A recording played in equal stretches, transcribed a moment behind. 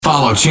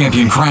Follow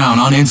Champion Crown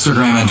on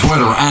Instagram and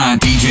Twitter at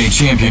DJ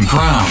Champion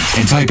Crown.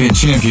 And type in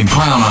Champion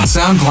Crown on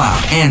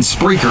SoundCloud and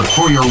Spreaker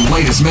for your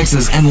latest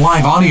mixes and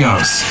live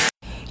audios.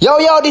 Yo,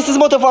 this is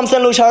Moto from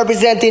St. Lucia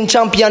representing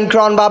Champion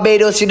Crown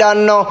Barbados. You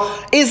don't know.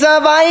 It's a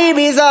vibe,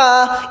 it's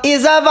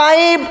a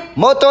vibe.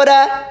 Moto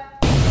there.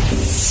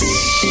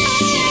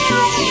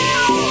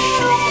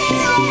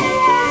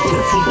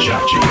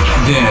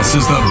 This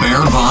is the Bear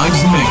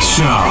Vibes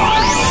Mixshow.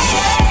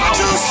 You're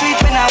too sweet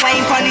when I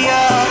wine pon you.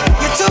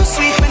 You're too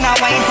sweet when I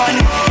wine pon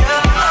you.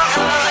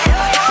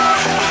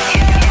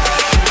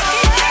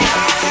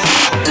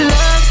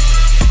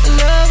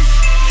 Love,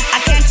 I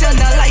can't tell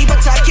the lie,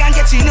 but I can't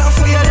get enough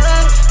for your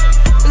love.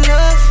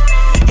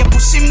 You're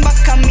pushing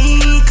back on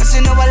me, cause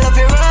you know I love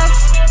you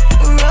rough.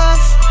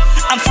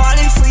 I'm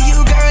falling for you,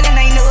 girl, and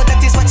I know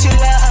that is what you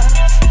love.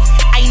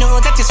 I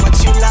know that is what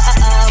you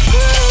love,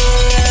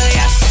 girl,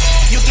 yes.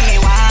 You give me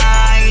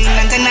wine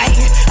and then I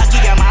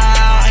give you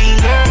mine,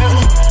 girl.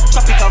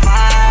 Tropical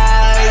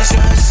vibes,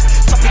 yes.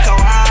 Tropical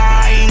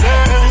wine,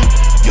 girl.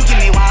 You give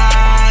me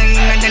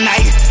wine and then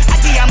I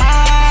give you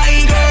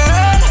mine,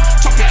 girl.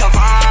 Tropical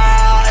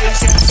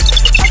vibes, yes.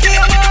 I give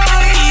you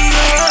mine,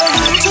 girl.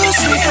 Too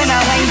sweet when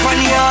I wine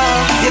pon you.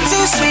 You're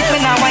too sweet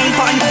when I wine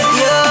pon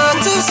you.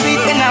 Too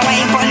sweet when I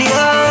wine pon you,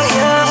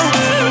 yeah.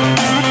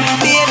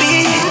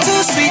 Baby,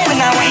 too sweet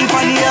when I wine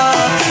pon you.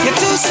 You're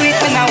too sweet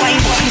when I wine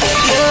pon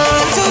you.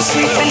 Too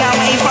sweet when I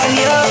wine pon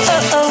you.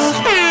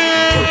 Purple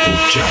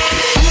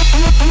Jacket.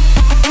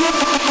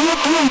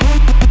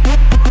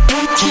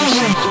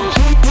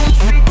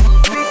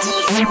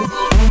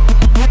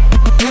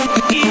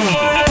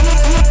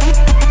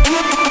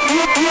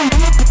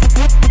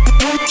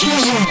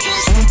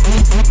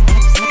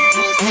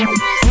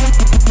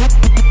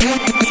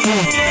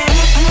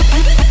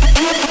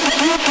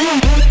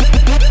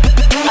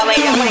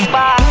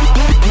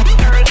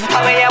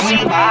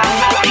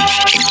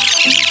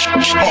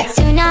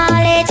 Sooner or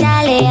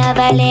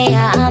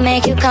later, I'll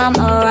make you come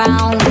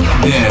around.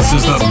 This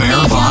is the Bear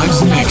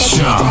Vibes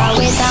Mixshow.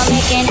 Without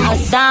making a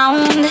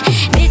sound.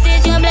 This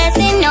is your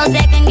blessing, no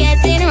second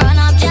guessing. Run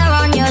up,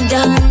 Jaron, you're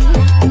done.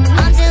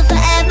 Until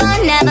forever,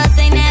 never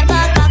say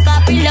never. Cock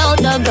up, reload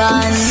the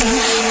gun.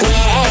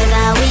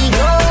 Wherever we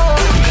go.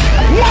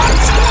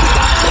 What?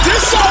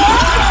 This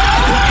song?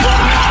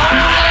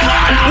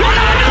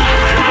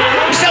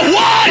 Say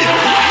what?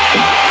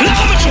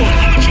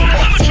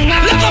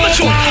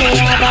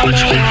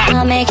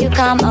 I'll make you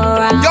come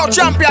around. Yo,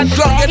 Champion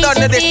Crown, you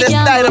done this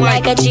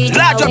dynamite.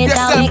 Large up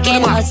yourself,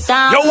 man.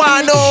 You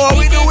wanna know how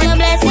we do it?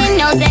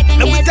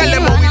 Let me tell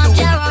them how we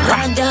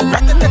do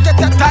it.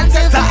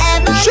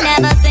 Forever,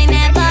 never say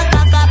never.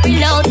 Cock up,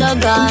 reload the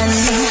gun.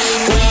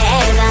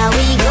 Wherever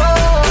we go.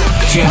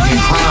 Champion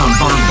Crown,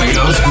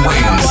 Barbados'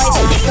 greatest.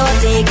 So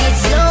take it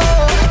slow.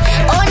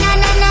 Oh, na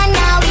na na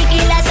na, we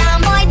kill a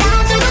sound boy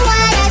down to the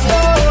wire.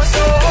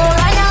 So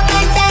run up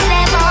and tell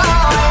them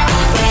all.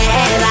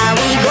 Wherever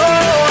we go.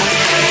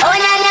 Oh,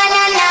 na na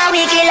na na,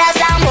 we kill a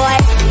sound boy.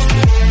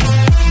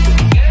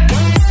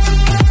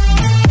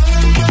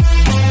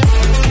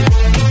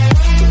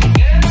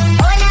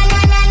 Oh, na na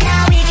na na,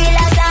 we kill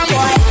a sound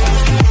boy.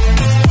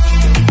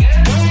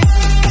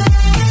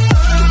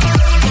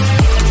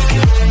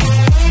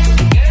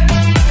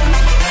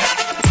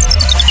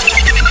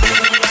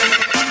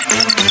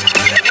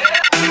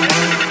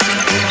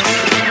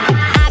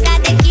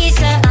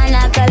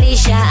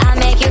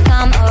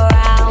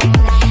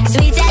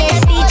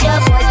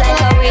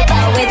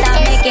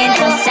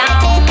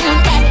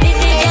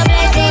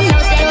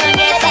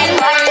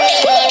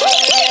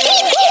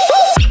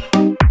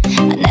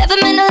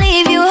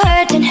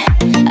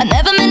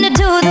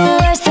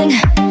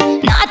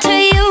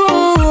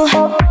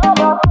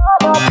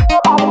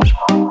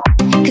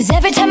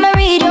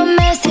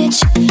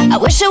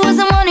 Wish I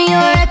wasn't one of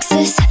your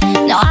exes.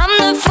 Now I'm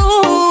the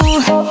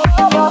fool.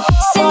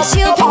 Since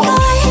you've been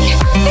gone,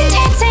 been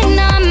dancing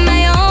on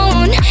my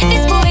own.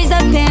 These boys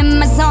up in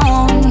my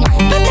zone,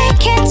 but they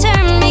can't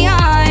turn me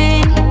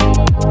on.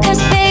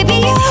 Cause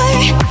baby,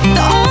 you're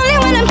the only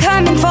one I'm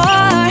coming for.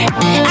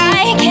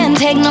 I can't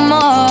take no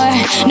more,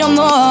 no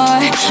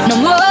more, no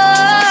more.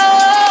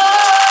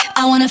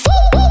 I wanna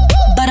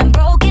but I'm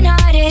broken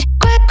hearted.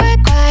 Cry,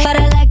 but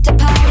I like to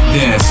party.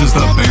 This is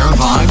the Bear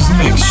Vibes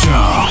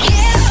Mixshow.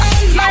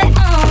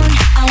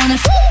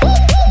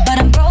 But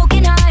I'm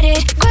broken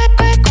hearted. Cry.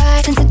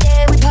 Since the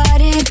day we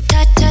parted.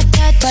 Touch.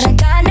 But I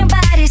got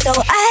nobody, so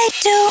I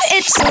do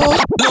it so.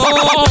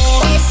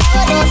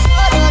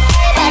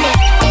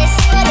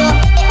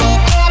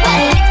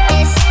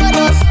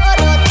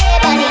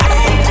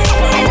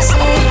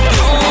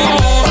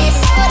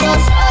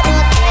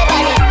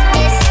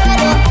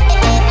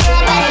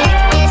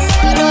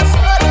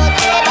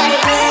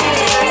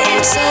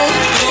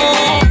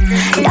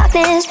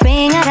 Darkness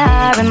bring out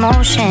our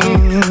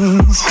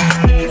emotions.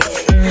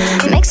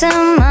 Mix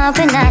them up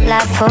in that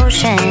life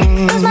potion.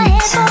 Lose my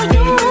head for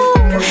you.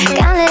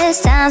 Countless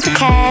times we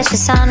catch the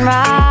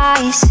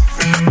sunrise.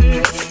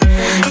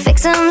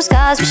 Fix some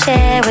scars we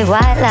share with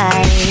white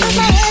light. Lose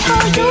my head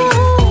for you.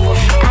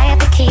 I got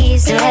the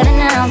keys to heaven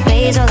now, baby.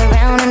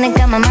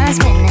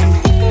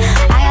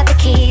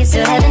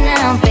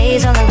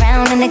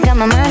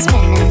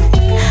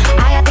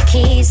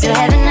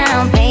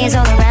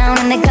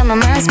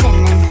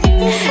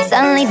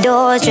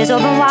 doors just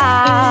open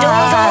wide.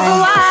 Doors open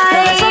wide.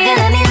 No, that's fucking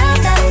let me love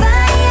that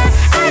fire.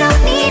 I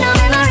don't need no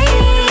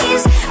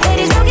memories.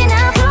 Ladies broken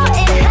out,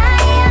 floating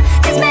higher.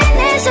 This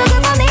madness so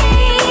good for me.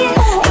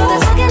 No,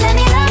 that's fucking let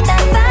me love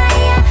that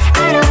fire.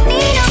 I don't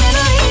need no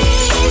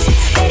memories.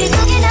 Ladies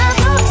broken out,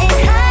 floating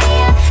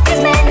higher. This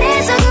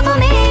madness so good for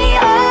me.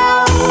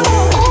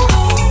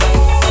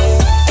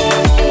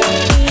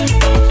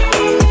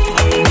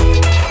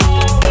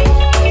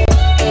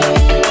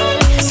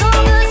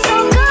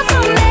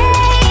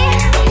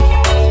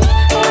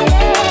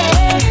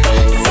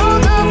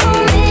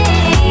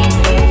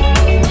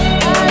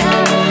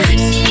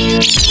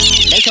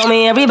 Told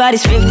me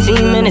everybody's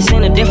 15 minutes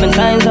in a different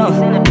time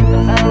zone.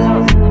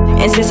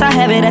 And since I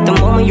have it at the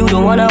moment, you the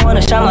one I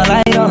wanna shine my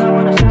light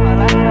on.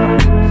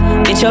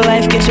 Get your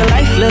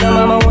life, little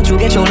mama, won't you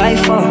get your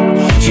life on?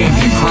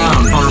 Champion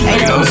Crown,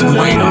 Barbados and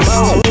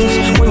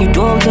latest. When you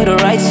do them to the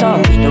right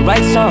song.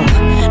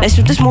 Let's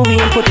shoot this movie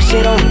and put the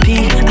shit on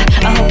repeat.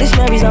 I hope this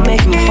memories are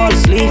making you fall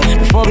asleep.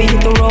 Before we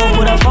hit the road,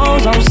 put our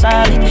phones on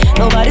silent.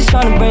 Nobody's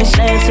trying to bring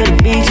sand to the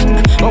beach.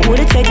 What would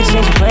it take to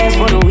change plans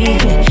for the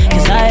weekend?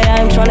 Cause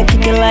I'm trying to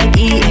kick it like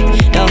eating.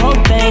 The whole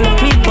thing, the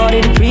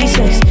pre-party, the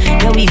pre-sex.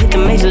 Then we hit the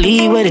major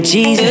league with a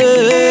Jesus.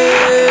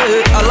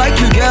 I like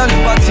you, girl,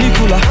 in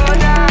particular.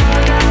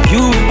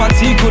 You in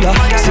particular.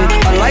 Say,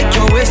 I like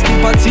your waist in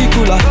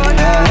particular.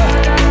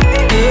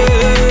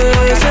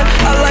 Say,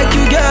 I like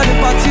you, girl, in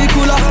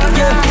particular.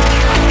 Yeah,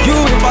 you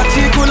in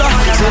particular.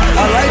 Say,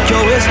 I like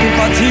your waist in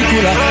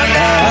particular.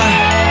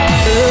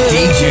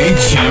 DJ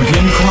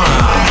Champion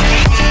Crown.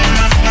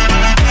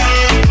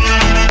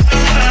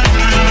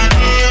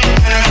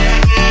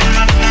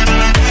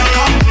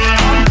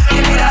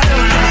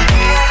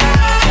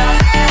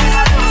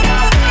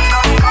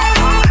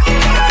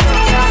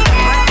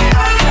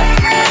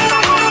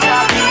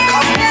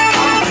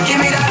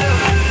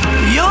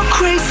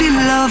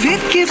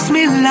 It gives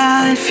me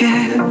life,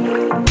 yeah.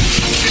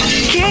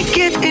 Can't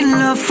get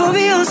enough of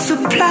your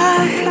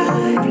supply.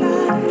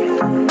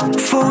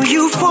 For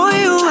you,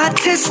 I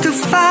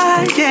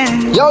testify, yeah.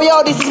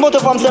 Yo, this is Moto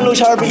from St.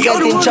 Lucia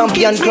representing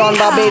Champion Crown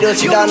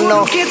Barbados. You don't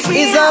know. It's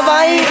a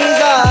vibe,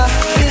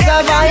 it's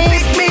a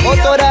vibe.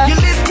 Moto da. You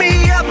lift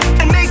me up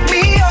and make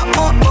me up. I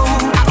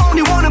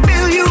only wanna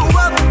build you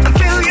up and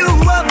fill you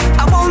up.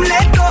 I won't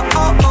let go.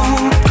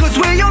 Cause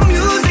where your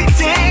music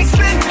takes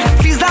me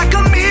feels like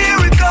a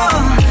miracle.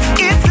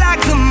 It's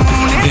like the moon.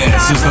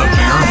 This is the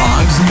Bear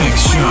Vibes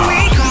Mixshow. When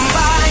we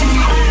combine,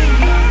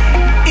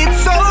 it's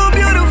so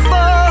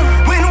beautiful.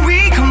 When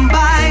we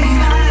combine,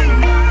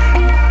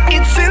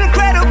 it's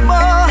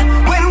incredible.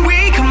 When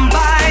we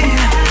combine,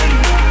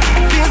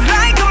 feels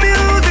like a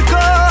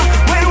musical.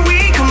 When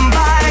we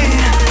combine,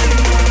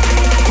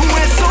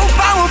 we're so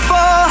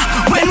powerful.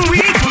 When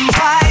we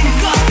combine,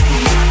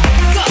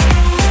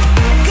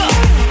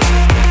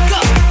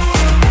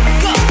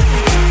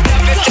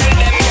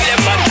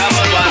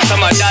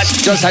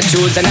 just a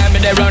choose and I'm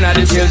there round at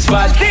the chill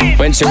spot.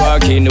 When she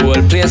walk in, the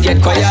whole place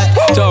get quiet.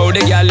 So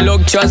the girl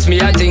look, trust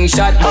me, I think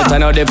shot. But I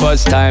know the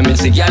first time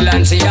it's the girl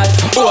and she hot.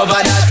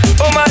 Over that,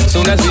 man,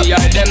 soon as we are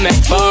them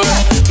make four.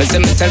 Me see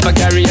myself a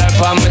carry up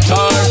on my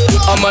tour.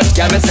 How much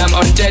girl me some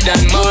 100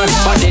 and more.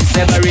 But it's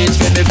never reached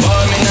me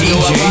before. Me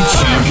DJ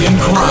Champion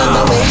Crown.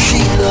 The way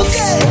she looks,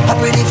 her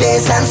pretty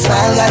face and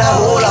smile got a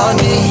hold on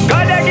me.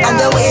 And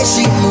the way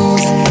she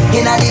moves,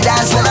 in the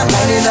dance when I'm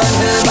landing on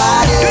her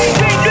body.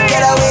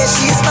 Get away,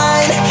 she's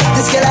mine.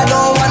 This girl I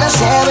don't wanna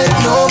share with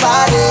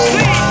nobody.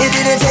 It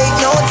didn't take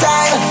no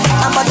time.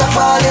 I'm about to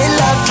fall in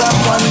love from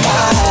one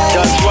night.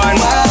 Just one,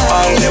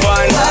 only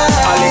one,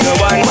 only the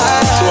one,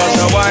 so was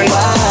the one.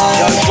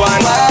 Just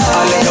one,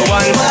 only the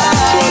one,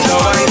 so was the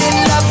one. In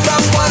love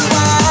from one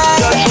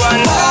night. Just one,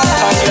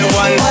 only the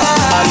one,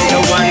 only the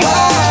one,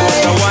 so was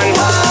the one.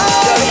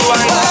 Just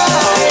one,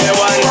 only the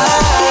one,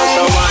 so was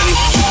the one.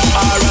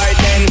 Alright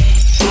then,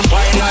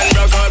 wine and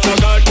rock out,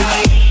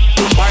 gang.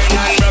 Wine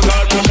and rock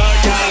out,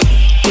 gang.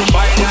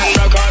 Wine and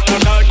rock out,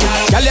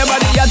 gang. Tell your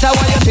body that's how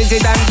you twist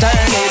it and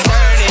turn it.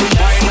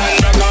 Wine and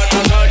rock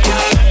out,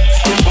 gang.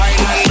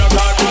 Wine and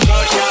rock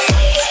out, gang.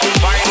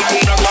 Wine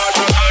and rock out,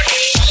 gang.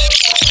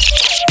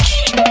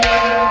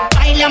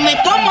 Báilame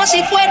como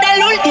si fuera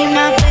la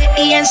última vez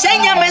y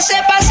enséñame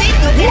ese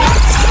pasito.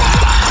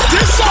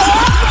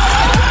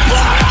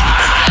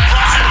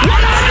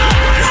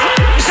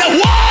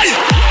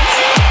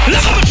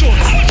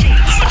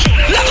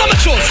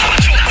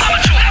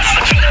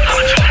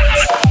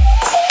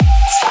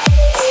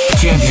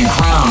 Champion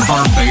Crown,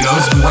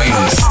 Barbados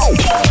greatest.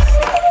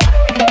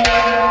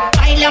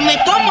 Báilame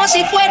como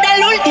si fuera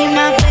la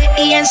última vez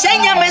y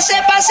enséñame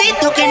ese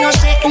pasito que no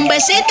sé, un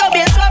besito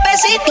bien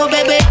suavecito,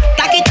 bebé.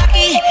 Taqui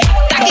taqui,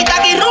 taqui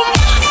taqui rumba.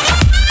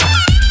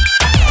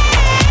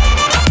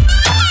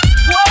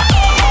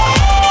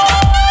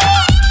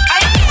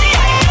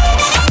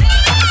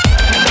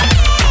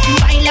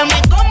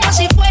 Báilame como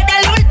si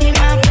fuera la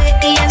última vez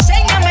y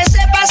enséñame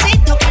ese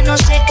pasito que no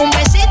sé, un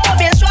besito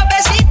bien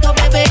suavecito,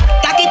 bebé.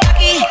 Taqui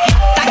taqui,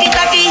 taqui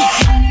taqui,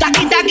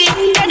 taqui taqui.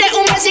 Eres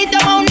un besito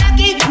o un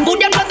aquí,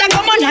 Buria explota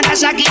como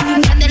Nagasaki.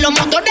 Prende los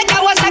motores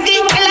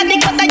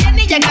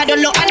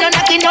llegaron los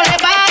Anunnaki, no le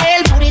baje.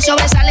 El booty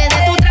sobresale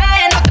de tu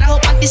traje. No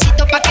trajo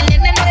panticito pa' que el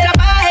nene no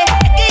trabaje.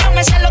 Es que yo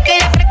me sé lo que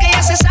ella cree que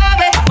ella se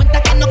sabe.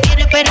 Cuenta que no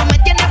quiere, pero me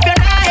tiene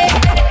espionaje.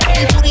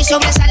 El booty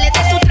sobresale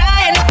de tu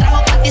traje. No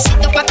trajo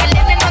panticito pa' que el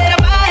nene no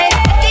trabaje.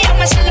 Es que yo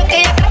me sé lo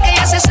que ella cree que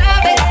ella se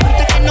sabe.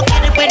 Cuenta que no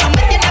quiere, pero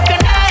me tiene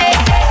espionaje.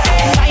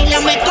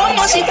 Báilame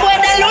como si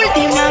fuera la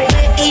última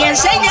vez. Y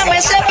enséñame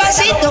ese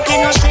pasito que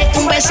no sé,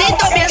 un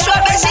besito bien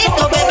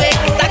suavecito, bebé.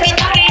 Taqui,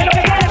 taqui.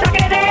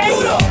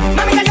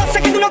 Mamita, yo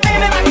sé que tú no te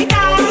me vas a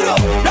quitar.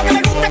 Lo que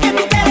me gusta es que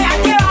tú te dejas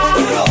llevar.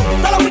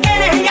 Todos los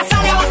weekends ella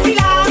sale a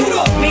vacilar.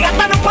 Mi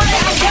gata no puede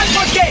janguear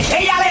porque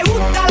ella le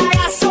gusta la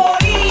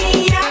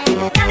gasolina.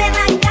 Dame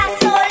más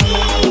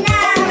gasolina.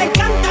 Me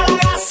encanta la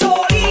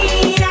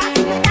gasolina.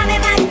 Dame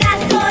más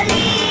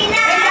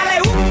gasolina. Ella le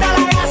gusta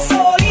la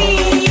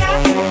gasolina.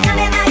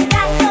 Dame más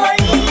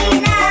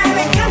gasolina.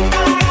 Me encanta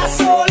la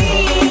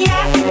gasolina.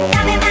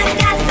 Dame más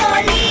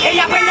gasolina.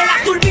 Ella prende la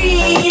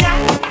turbina,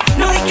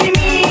 no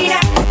discrimina,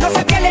 no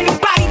se pierde en un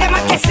party de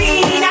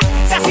marquesina.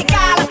 Se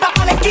acicala hasta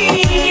pa' la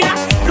esquina,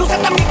 luce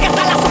también que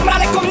hasta la sombra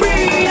le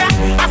combina.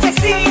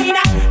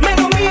 Asesina, me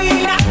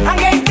domina,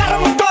 hanguea en carro,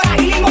 motora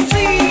y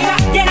limusina.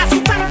 Llena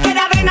su tanque de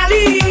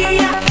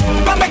adrenalina,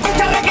 cuando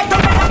escucha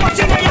reggaetón de la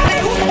bocina. Ella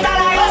le gusta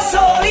la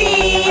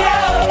gasolina.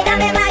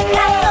 Dame más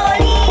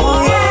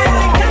gasolina.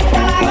 Me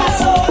encanta la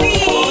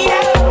gasolina.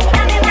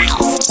 Dame más.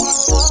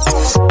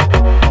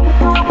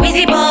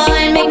 Wheezy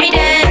boy, make me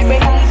dance.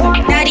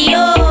 Daddy,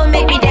 oh,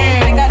 make me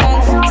dance.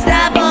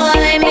 Star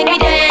boy, make me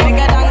dance.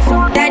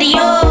 Daddy,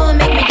 oh,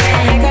 make me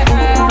dance.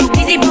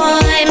 Wheezy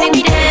boy, make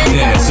me dance.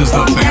 This is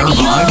the Bear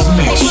Vibes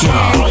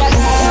Mixshow.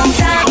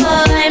 Star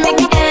boy, make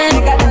me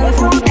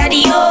dance.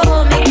 Daddy,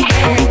 oh, make me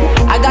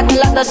dance. I got a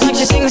lot of songs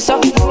she sing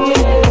so.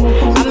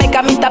 I make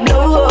her meet a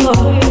blow.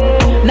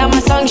 Now my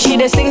song she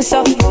dey sing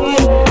so.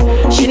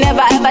 She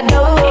never ever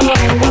do.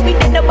 But we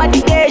did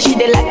nobody there. She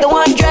dey like the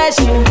one dress,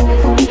 you know.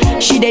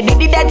 She dey do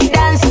the dirty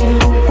dance, you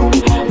know.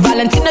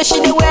 Valentino she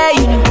dey wear,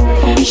 you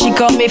know. She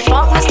call me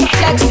Funk Master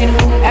Flex, you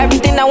know.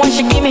 Everything I want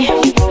she give me.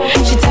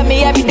 She tell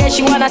me every day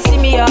she wanna see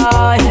me, oh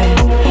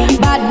yeah.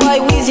 Bad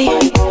boy Wheezy,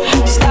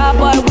 star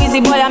boy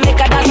Wheezy boy I make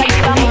her dance like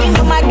you. You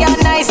know my girl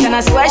nice and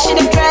I swear she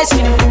the dress,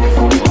 you know.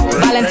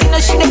 Valentino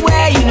she dey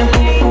wear, you know.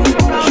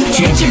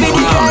 Champion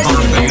Crown,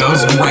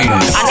 Barbados'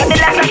 greatest.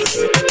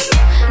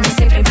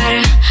 Você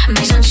prepara,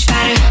 mas não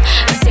dispara.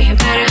 Você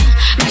repara,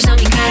 mas não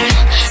me encara.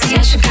 Se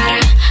acha cara,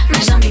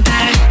 mas não me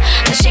para.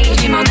 Tá cheio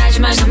de maldade,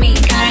 mas não me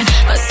encara.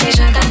 Você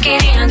já tá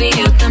querendo e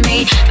eu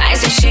também.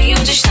 Mas é cheio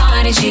de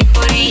história de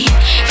porém.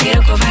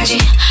 Virou covarde,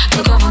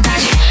 tô com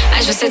vontade.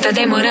 Mas você tá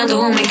demorando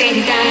uma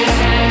eternidade.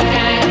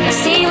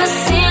 Se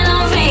você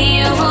não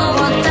vem, eu vou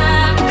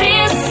botar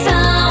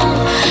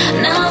pressão.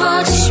 Não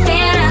vou te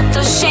esperar,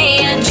 tô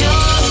cheia de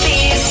opção.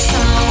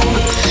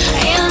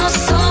 Eu não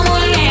sou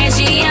mulher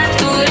de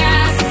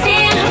aturar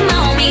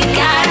sermão. Me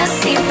encara,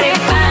 se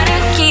prepara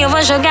que eu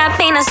vou jogar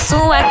bem na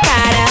sua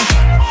cara.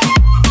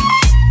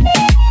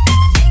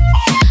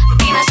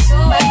 Bem na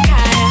sua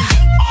cara.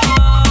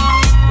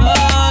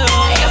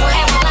 Eu vou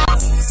rebolar.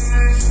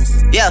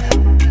 Yeah.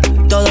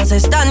 Todos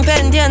están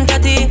pendientes a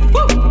ti,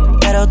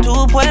 pero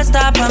tú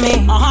puesta pa'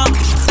 mí,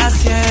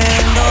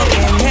 haciendo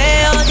que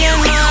me odien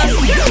más,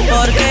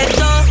 porque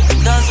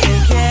todos te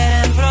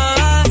quieren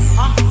probar.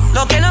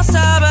 Lo que no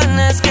saben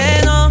es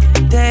que no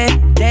te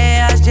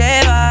dejas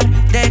llevar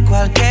de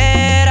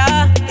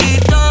cualquiera, y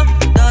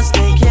todos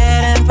te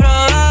quieren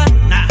probar.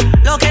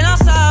 Lo que no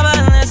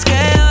saben es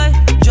que hoy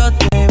yo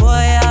te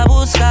voy a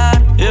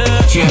buscar.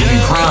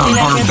 Champion Crown,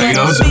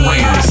 Barbados'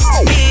 greatest.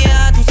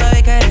 Mía, tú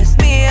sabes que eres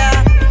mía,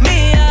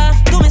 mía,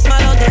 tú misma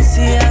lo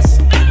decías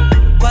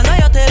cuando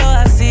yo te lo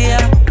hacía.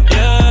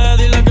 Yeah,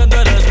 dile que tú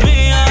eres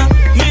mía,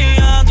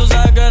 mía, tú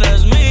sabes que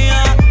eres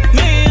mía,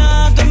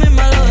 mía, tú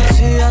misma lo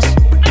decías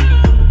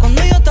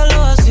cuando yo te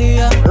lo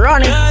hacía.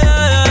 Ronnie. Yeah,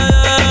 yeah, yeah,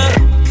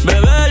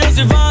 yeah. Bebé, yo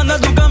soy fan de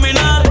tu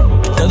caminar.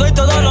 Te doy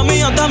todo lo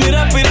mío hasta mi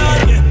respirar.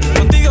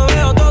 Contigo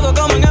veo todo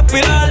como en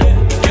espiral.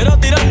 Quiero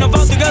tirarnos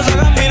fotos y que se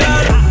hagan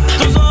mirar.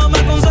 Tus ojos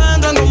me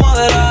concentran como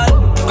adelar.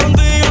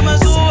 Contigo me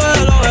sube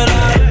el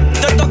overall.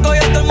 Te toco y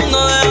hasta el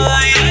mundo deja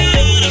de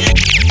ir.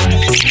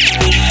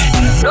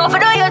 No for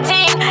do your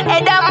thing,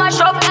 head that mash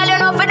up, girl. You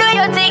know for do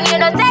your thing, you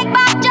know take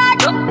back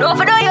charge. No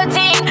for do your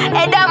thing,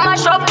 head that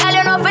mash up, girl.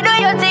 You know for do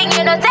your thing,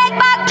 you know take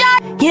back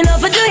charge. You know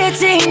for do your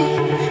thing.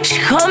 She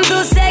come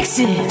too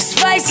sexy,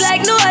 spice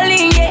like New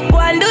Orleans. Yeah, go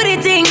and do the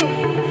thing.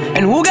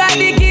 And who got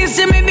the keys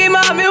to me? Be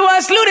mommy,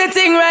 what's do the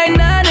thing right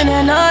now? And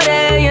I know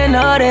that you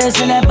know this,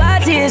 and that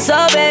body is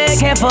so big,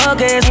 can't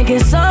focus. Can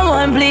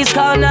someone please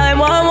call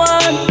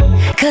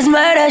 911? Cause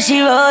murder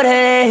she wrote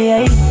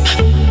it.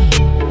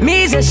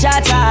 Me's a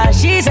shotter,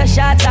 she's a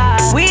shotter.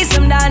 We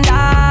some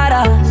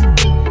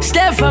dandadas.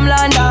 Step from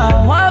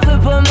London, one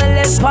foot put my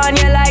lips on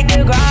you like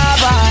the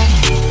grabber.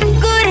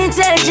 Good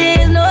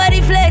intentions, no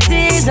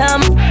deflections.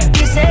 I'm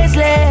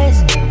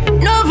senseless.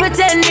 No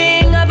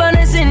pretending, I'm on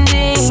a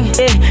sending.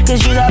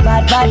 cause you's a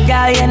bad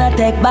girl, you no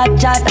take back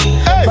chat.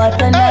 But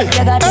tonight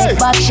you gotta take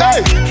back shot.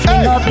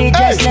 Fling up the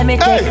dress, let me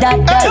take that.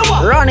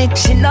 Run it.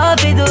 She know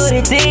fi do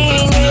the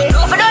thing.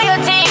 No fi do your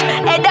thing,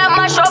 head that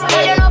mash up.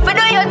 Girl, you know fi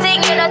do your thing,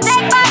 you no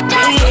take back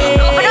chat.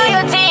 No fi do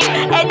your thing,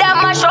 head that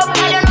mash up.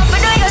 Girl, you know fi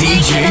do your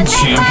thing. DJ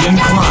Champion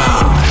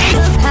Crown.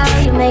 Look how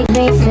you make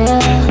me feel.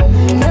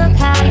 Look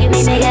how you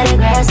make me get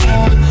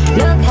aggressive.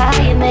 Look how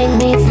you make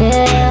me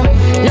feel.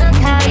 Look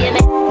how you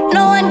make.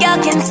 No one girl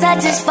can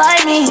satisfy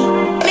me.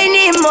 Me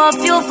need more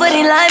fuel for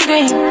the lime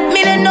green.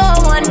 Me no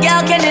one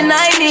girl can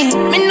deny me.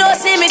 Me no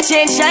see me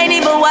change shiny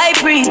but white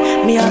free.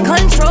 Me a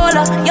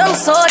controller, young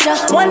soldier,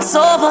 once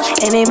over.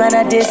 Any man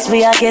at this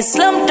way I get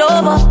slumped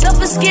over. Don't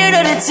be scared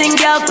of the thing,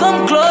 girl,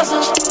 come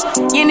closer.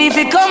 You need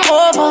to come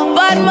over.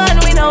 Bad man,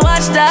 we no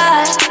watch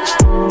that.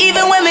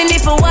 Even when me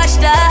need to watch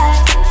that,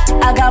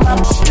 I got my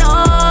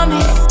on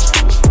me.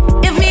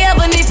 If me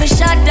ever need to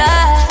shot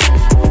that.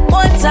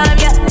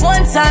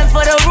 One time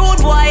for the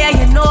rude boy, yeah,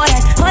 you know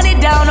that. Honey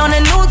down on a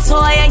new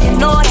toy, yeah, you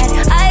know that.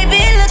 I've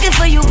been looking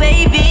for you,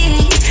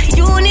 baby.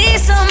 You need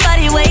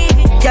somebody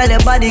wavy. Girl, your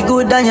body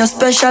good and you're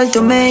special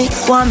to me.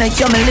 Wanna make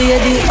you my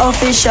lady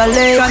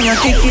officially. From your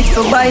ticket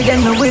for buy,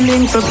 then me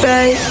willing to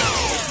pay.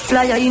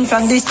 Fly you in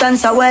from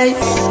distance away.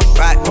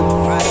 Right,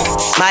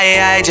 my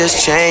AI just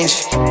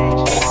changed.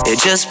 It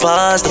just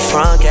buzzed the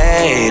front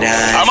gate.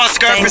 I must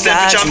go represent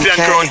the champion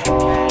crown.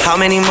 How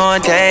many more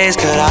days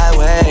could I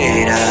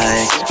wait?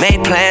 I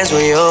made plans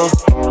with you,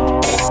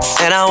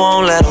 and I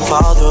won't let them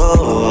fall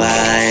through.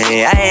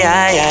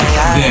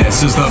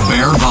 This is the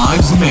Bear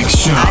Vibes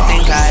Mixshow. I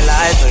think I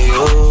lie for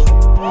you.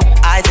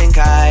 I think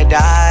I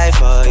die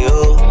for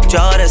you.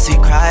 Jodeci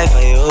cry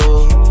for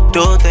you.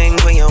 Do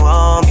things when you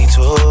want me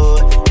to.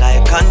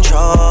 Like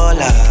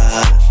controller.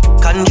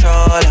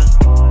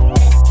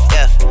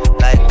 Yeah,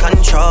 like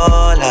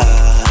controller.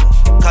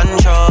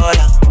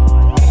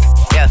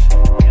 Yeah.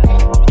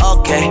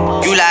 Okay,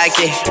 you like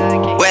it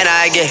when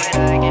I get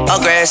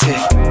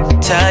aggressive.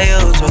 Tell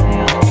you to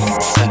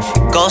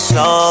go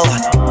slow,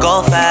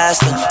 go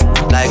faster.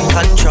 Like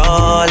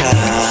controller.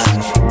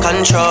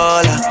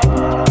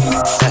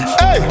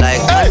 Yeah,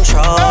 like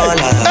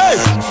controller.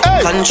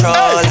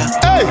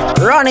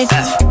 Run it.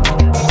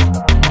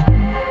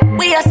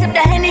 We are sip the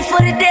Henny for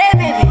the day,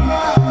 baby.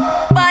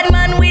 Bad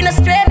man, we no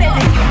stray,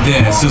 baby.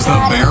 This is the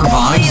Bear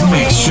Vibes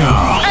Mixshow.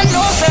 I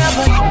know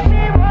forever.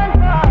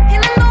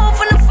 And I know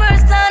from the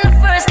first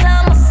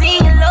time I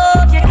seen your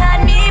love, you got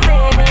me,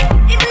 baby.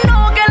 Even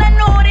though, girl, I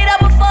know that I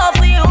would fall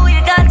for you.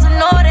 You got to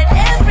know that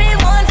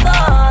everyone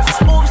falls.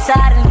 Oops,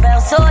 I done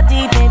fell so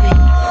deep, baby.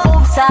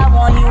 Oops, I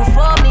want you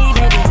for me,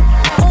 baby.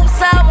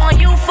 Oops, I want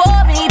you for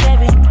me,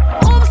 baby.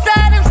 Oops,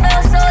 I done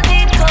fell so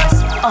deep,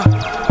 cause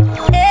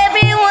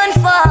everyone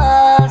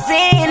falls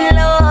in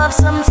love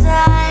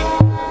sometime.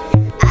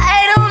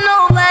 I don't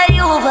know about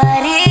you,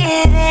 but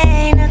it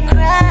ain't a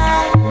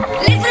crime.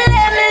 If you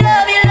let me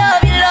love you,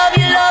 love you, love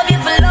you, love you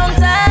for a long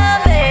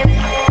time, baby.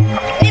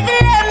 If you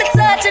let me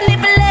touch and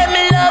if you let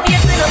me love you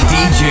to the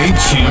DJ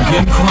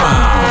Champion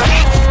Crown.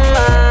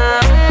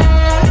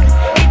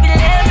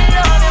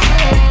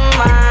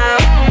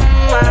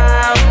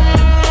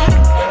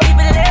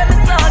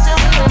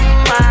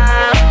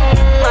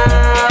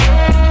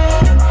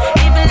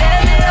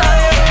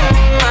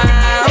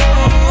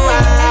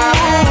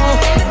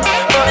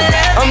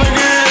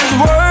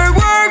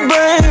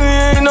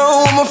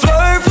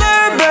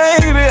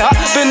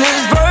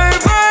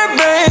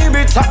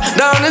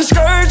 Down and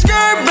skirt,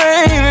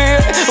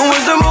 baby.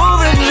 What's the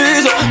moving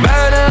trees?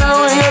 Bad and I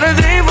know I got a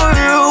thing for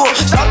you.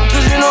 Stop,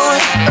 cause you know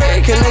it.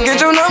 Hey, can I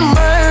get your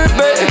number,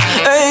 baby?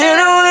 Hey, you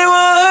know they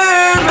want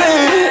her,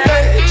 baby.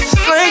 Hey, just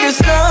like a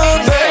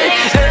star, baby.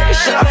 Hey,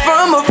 shot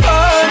from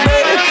afar,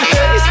 baby.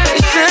 Hey,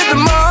 spaceship to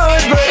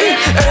Mars, baby.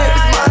 Hey,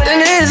 it's mine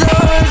and it's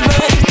ours,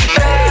 baby.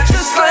 Hey,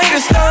 just like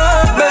a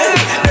star, baby.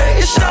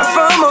 Hey, shot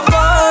from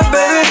afar,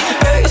 baby.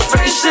 Hey,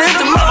 spaceship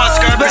to Mars,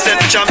 baby.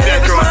 Represent the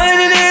champion crown.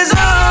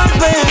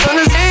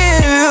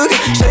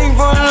 Shake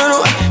for a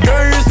little,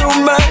 girl, you're so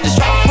bad. Just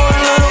drop for a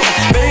little,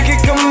 make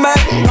it come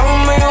back.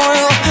 Don't make a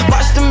wiggle,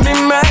 watch them be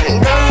mad.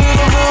 Girl, you're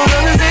the fool,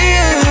 gonna see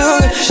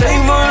you.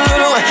 Shake for a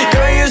little,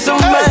 girl, you're so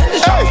bad.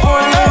 Just drop for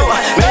a little,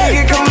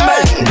 make it come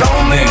back.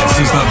 Don't make a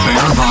wiggle. This is the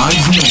Bear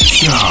Vibes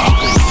Mixshow.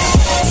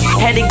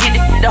 Had to get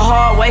it the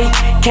hard way.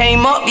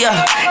 Came up,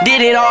 yeah,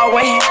 did it all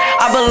way.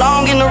 I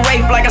belong in the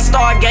rape like a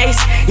stargaze.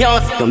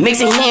 Young,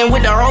 mixing in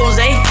with the rose.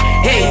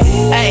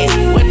 Hey,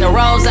 with the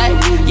rose.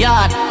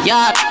 Yard,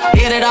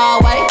 did it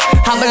all way.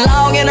 I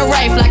belong in the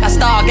rape like a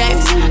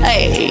stargaze.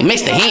 Hey,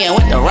 mix the hen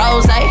with the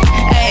rose. Hey,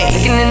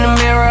 Looking in the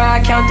mirror, I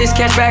count this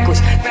cash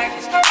backwards.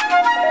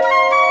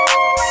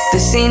 The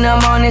scene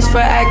I'm on is for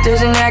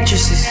actors and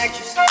actresses.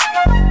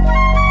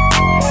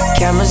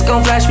 Cameras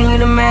gon' flash when you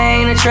the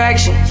main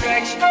attraction.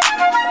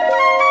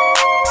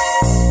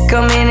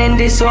 Come in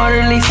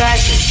disorderly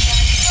fashion.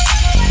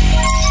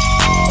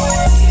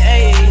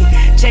 hey,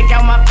 check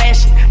out my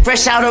fashion.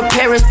 Fresh out of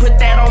Paris, put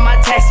that on my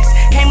taxes.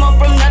 Came up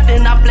from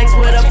nothing, I flex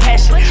with a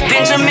passion.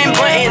 Benjamin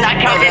Button, I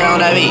count it on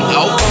the beat.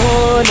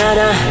 Oh,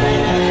 nana,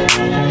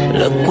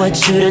 Look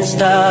what you done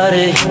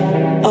started.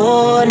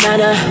 Oh,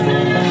 nana.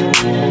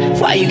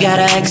 Why you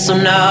gotta act so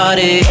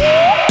naughty?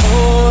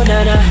 Oh,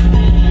 nana.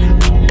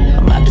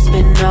 I'm about to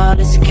spend all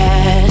this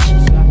cash.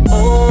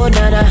 Oh,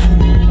 nana.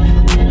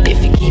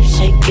 If you keep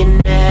shaking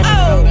that.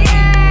 Oh,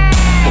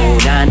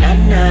 na na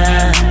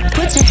na.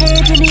 Put your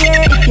hands in the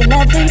air if you're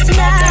loving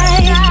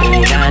tonight. Oh,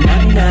 na na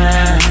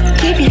na.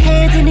 Keep your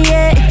hands in the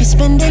air if you're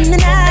spending the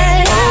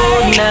night.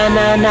 Oh, na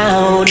na na.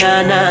 Oh,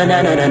 na na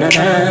na na na na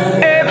na.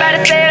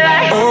 Everybody say it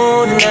like.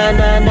 Oh, na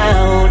na na.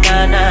 Oh,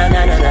 na na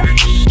na na na.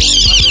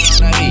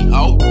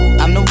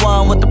 I'm the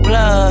one with the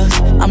plugs.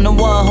 I'm the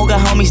one who got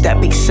homies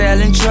that be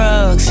selling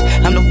drugs.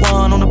 I'm the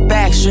one on the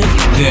back street.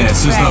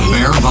 This is the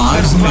Bear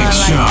Vibes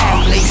Mixshow.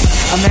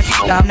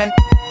 I'm that.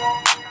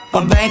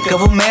 My Bank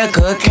of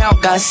America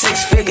account got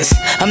 6 figures.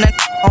 I'm that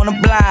on the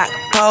block.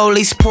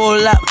 Police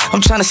pull up.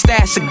 I'm tryna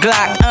stash the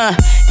Glock.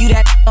 You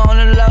that on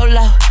the low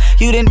low.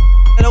 You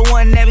the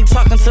one that be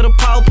talking to the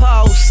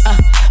po-pos.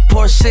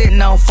 Poor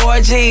shitting on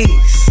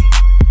 4Gs.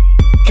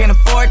 Can't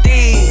afford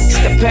these.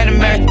 The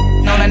Panamera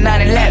on a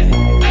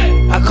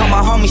 911. I call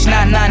my homies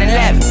not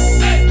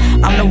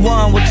 911. I'm the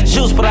one with the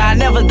juice, but I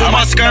never do. I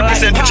must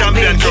represent for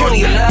Champion Crown.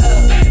 Booty of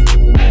love.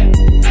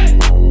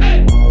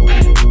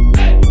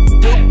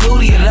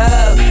 Booty of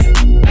love.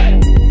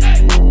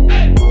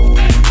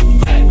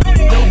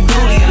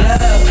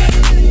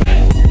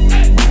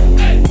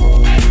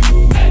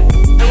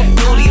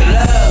 Booty of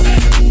love.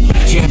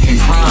 Champion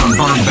Crown,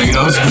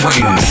 Barbados'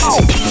 greatest.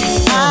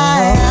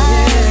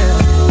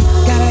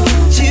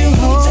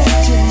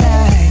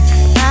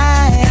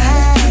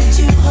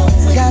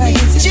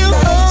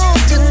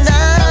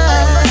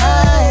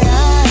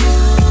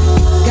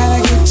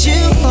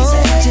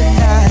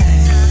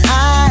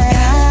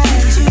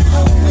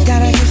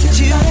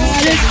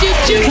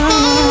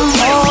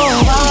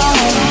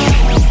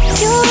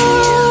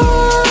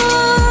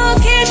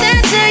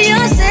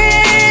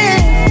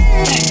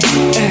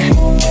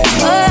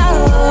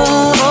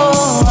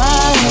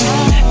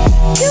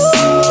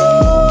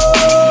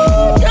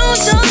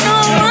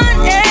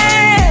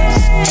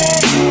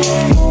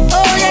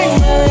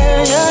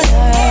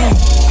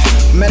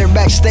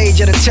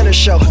 At a Tiller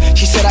show,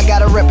 she said I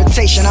got a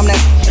reputation, I'm that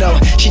though.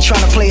 She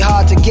tryna play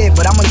hard to get,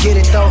 but I'ma get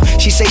it though.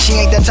 She say she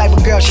ain't that type of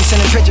girl, she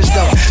sending pictures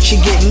though.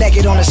 She get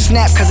naked on a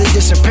snap cause it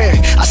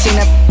disappeared. I seen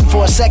that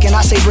for a second,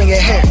 I say bring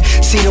it here.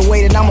 See the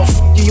way that I'ma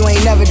you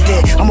ain't never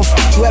did. I'ma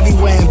you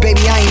everywhere, and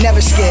baby I ain't never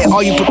scared.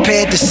 Are you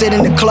prepared to sit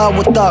in the club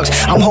with thugs?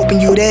 I'm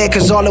hoping you there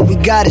cause all that we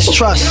got is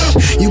trust.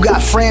 You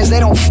got friends, they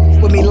don't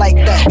with me like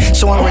that.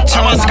 So in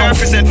return, I don't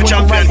represent for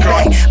Champion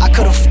Crown. I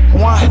could've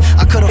one,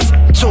 I could've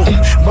two,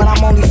 but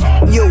I'm only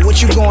you. What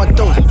you going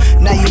through?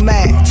 Now you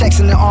mad,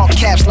 texting in all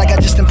caps like I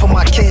just didn't put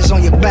my kids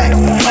on your back.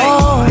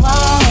 Oh,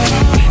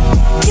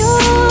 you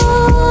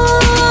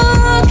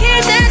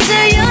keep that to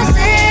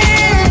yourself.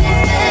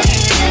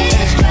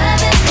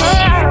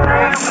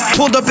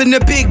 Pulled up in the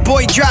big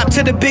boy drop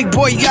to the big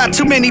boy yacht.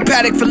 Too many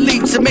Paddock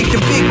Philippe's to make the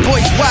big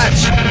boys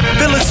watch.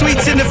 Villa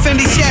Suites in the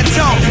Fendi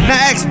Chateau.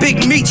 Now ask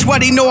Big Meech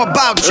what he know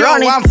about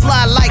Joe. I'm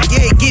fly like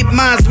yeah, get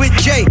mines with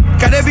Jay.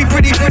 Got every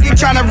pretty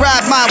tryna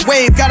ride my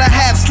wave. Gotta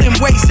have slim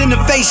waist in the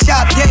face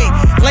shop, yeah.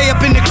 Lay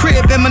up in the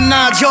crib and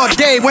menage all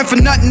day. Went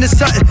from nothing to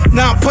something.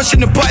 Now I'm pushing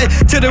the button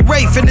to the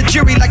Wraith and the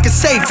jury like a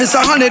safe. It's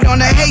 100 on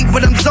the hate,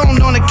 but I'm zoned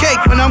on the cake.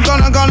 But I'm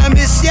gonna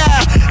miss ya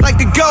like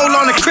the gold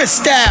on a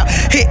crystal.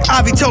 Hit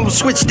Ivy told him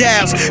switch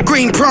downs.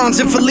 Green prawns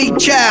and Philippe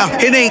Chow.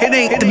 It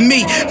ain't the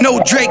me,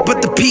 no Drake,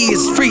 but the P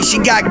is free. She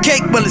got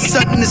cake, well it's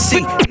something to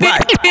see.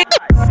 Right.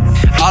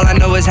 All I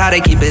know is how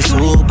they keep it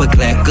super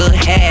clear. Good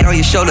head on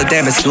your shoulder,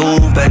 damn it's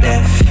super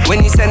there.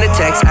 When you send a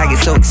text, I get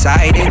so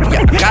excited.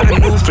 Yeah, got a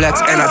new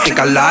flex and I think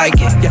I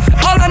like it. Yeah.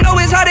 All I know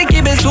is how they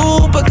keep it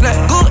super clear.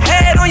 Good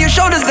head on your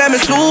shoulders, damn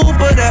it's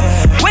super there.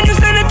 When you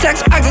send a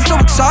text, I get so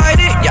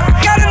excited. Yeah,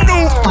 got a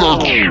new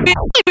flex.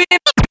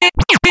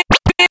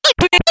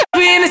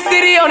 We in the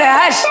city on the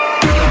hash.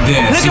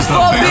 This is the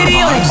Bear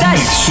Vibes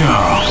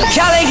Mixshow.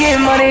 Y'all ain't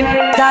getting money,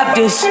 stop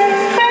this.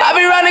 I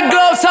be round the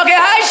globe talking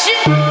high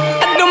shit.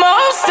 I do my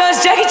own stunts,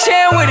 Jackie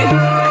Chan with it.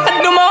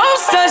 I do my own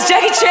stunts,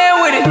 Jackie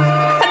Chan with it.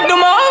 I do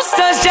my own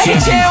stunts, Jackie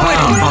Chan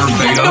with it.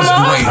 I do my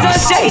own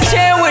stunts, Jackie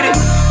Chan with it.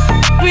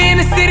 We in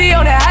the city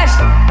on the hash.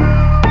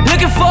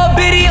 Looking for a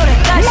biddy on the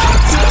dash.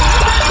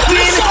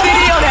 We in the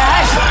city on the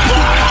hash.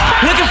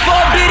 Looking for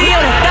a biddy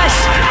on the dash.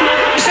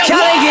 Y'all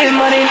ain't getting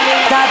money,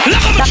 stop.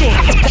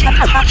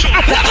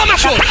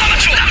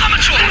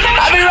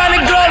 I be round the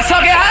globe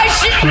talking high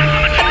shit.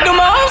 I do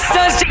my own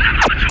stunts.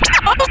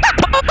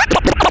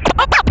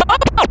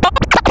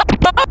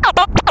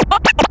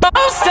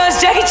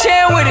 Stunts, Jackie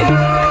Chan with it.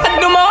 I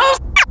do my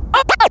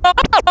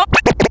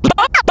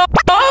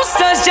own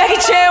stunts, Jackie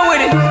Chan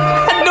with it.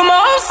 I do my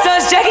own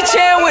stunts, Jackie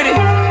Chan with it.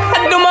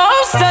 I do my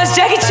own stunts,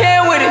 Jackie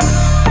Chan with it.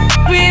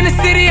 We in the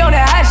city on the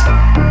hash.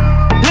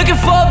 Looking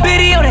for a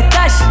biddy on the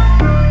dash.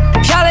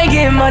 Y'all ain't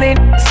getting money,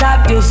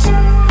 stop this.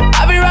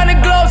 I be round the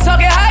globe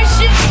talking high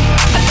shit.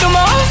 I do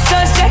my own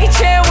stunts, Jackie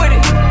Chan with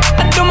it.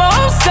 I do my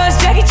own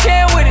stunts, Jackie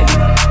Chan with it.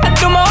 I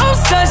do my own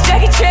stunts,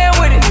 Jackie Chan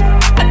with it.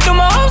 I do my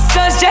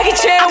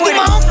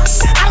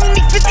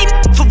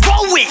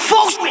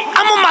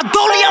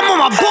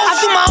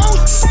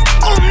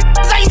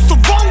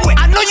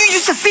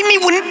can see me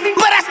with,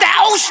 but that's that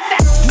ocean.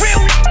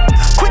 Real,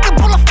 quick to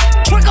pull a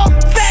trigger.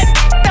 Fat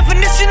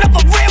definition of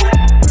a real.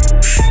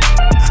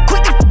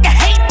 Quick to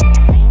hate.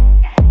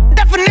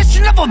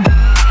 Definition of a.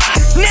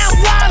 Now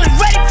wild and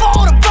ready for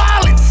all the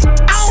violence.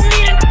 I don't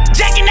need a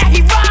jacket that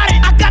he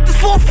riding. I got this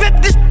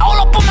 450 this all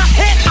up on my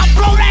head. I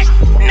blow that.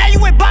 Now you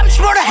ain't Bobby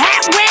Schmurder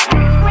hat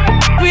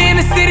wet. We in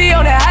the city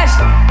on that hot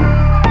shit.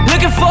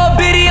 Looking for a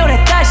biddy on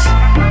that thot shit.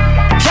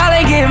 Y'all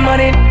ain't getting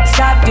money,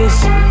 stop this.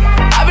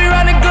 I be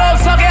round the globe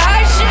talking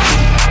high shit.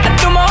 I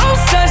threw my own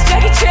son's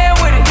Jackie Chan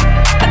with it.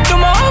 I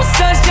threw my own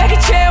son's Jackie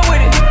Chan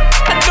with it.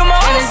 I threw my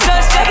own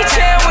son's Jackie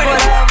Chan with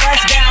it.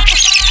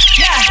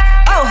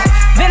 Yeah, oh,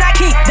 then I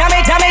keep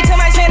dame to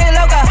my chin and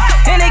loca.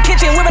 In the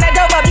kitchen, whipping that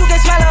dope up, you can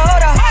smell the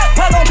odor.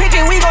 Plug on pitch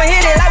it, we gon'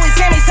 hit it like we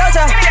Sammy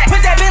Sosa.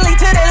 Put that Bentley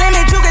to the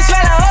limit, you can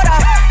smell the odor.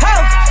 Oh,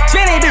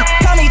 spin it,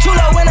 call me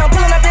chulo when I'm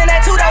pulling up in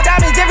that two-door.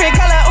 Diamonds different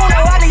color, Uno.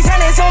 All these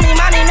hundreds on me,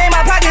 mommy made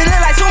my pockets look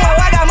like sumo.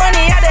 I got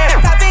money out there,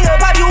 I finger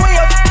pop you in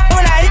your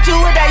when I hit you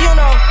with that, you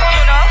know.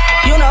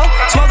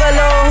 Smoke a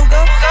little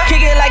hookah,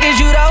 kick it like it's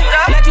judo.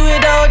 Let you hit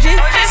the OG,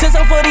 since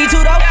I'm 42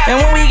 though. And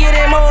when we get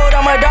in mode,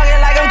 I'ma dog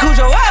it like I'm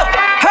Cujo. Whoa,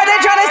 heard they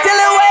tryna steal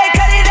it away,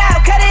 cut it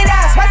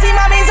out. Spicy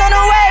mommy's on the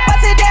way,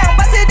 bust it down.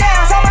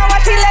 So my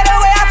watch, she let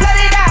away, I flood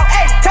it out.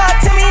 Hey, talk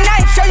to me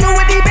nice, show you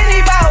what these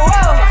busy bout.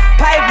 Whoa,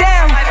 pipe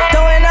down,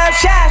 throwing up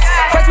shots.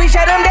 First we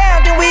shut them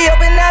down, then we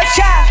open up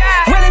shop.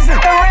 Really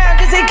sit around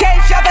just in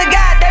case y'all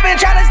forgot. They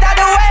been tryna stop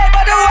the way,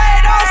 but the way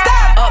don't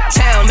stop.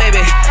 Uptown,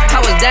 baby,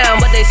 I was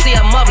down, but they see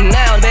I'm up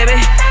now, baby.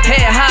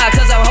 Head high,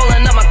 cause I'm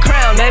holding up my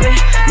crown, baby.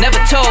 Never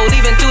told,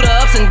 even through the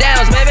ups and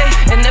downs, baby.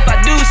 And if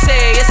I do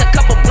say, it's a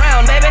couple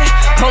brown, baby.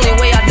 Only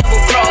way I double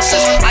cross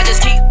is I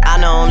just keep. I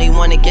the only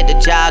one to get the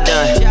job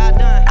done.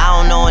 I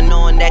don't know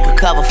no one that could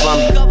cover for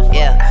me.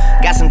 Yeah,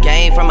 got some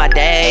game from my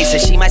day. So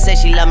she might say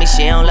she love me,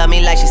 she don't love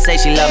me like she say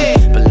she love me.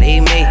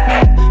 Believe me.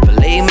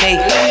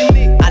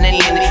 I done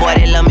leave the boy,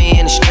 they love me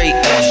in the street.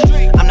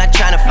 I'm not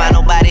trying to find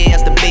nobody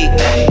else to beat.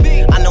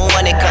 I'm the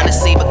one they come to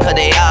see because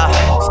they are.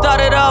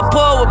 Started off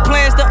poor with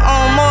plans to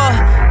own more.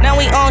 Now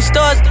we own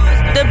stores,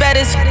 the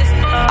baddest.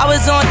 I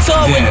was on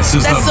tour with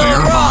that's so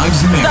raw.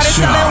 Started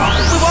selling,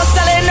 we won't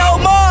sell it no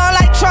more.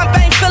 Like Trump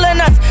ain't feeling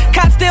us,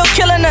 cops still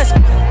killing us.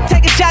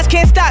 Taking shots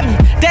can't stop me,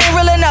 they ain't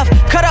real enough.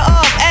 Cut her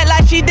off, act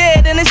like she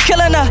dead and it's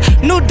killing her.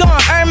 New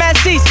dawn, Hermes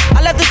seats,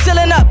 I left the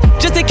ceiling up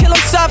just to kill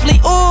him softly.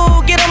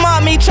 Ooh, get him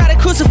on me, try to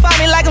crucify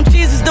me like I'm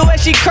Jesus. The way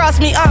she crossed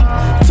me, I'm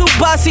too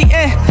bossy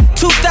and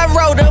too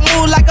thorough. To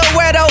move like a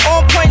weirdo,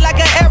 on point like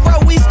an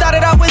arrow. We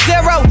started off with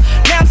zero,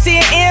 now I'm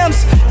seeing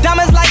M's.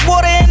 Diamonds like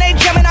water and they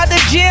jumping out the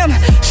gym.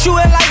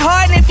 Shooting like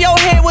Harden if your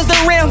head was the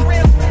rim.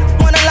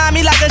 Wanna line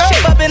me like a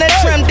shape up in a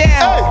trim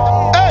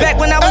down. Back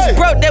when I was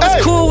broke, they was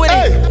cool with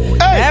it.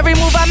 Every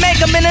move I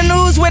make, I'm in the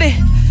news with it.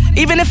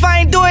 Even if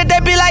I ain't do it, they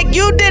be like,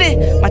 you did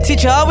it. My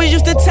teacher always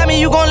used to tell me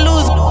you gon'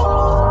 lose.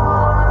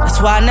 That's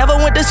why I never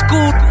went to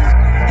school.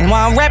 And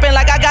why I'm rapping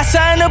like I got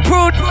something to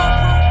prove.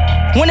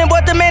 Went and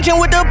bought the mansion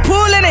with the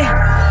pool in it.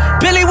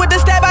 Billy with the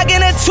stab, I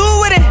get a two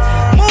with it.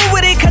 Move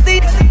with it, cause they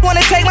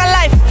wanna take my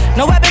life.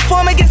 No weapon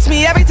form against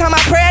me every time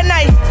I pray at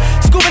night.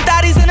 Scooping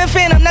thotties in the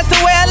phantom, that's the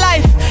way of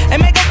life.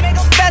 And make up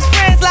best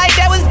friends like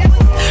that was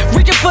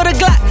reaching for the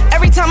Glock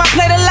every time I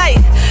play the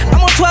light. I'm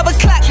on 12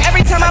 o'clock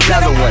every time I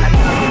play the one.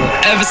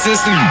 Ever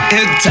since the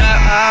hit the top,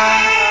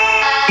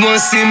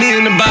 wanna see me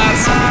in the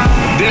box.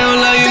 They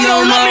don't love you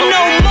no more.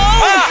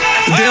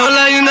 They don't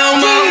love you no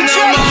more.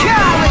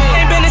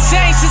 Ain't been the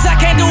same since I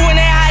can't do it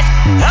that hot.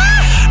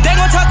 They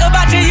gon' talk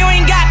about you, you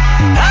ain't got.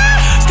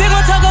 Still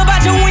gon' talk about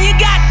you when you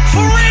got.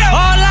 For real.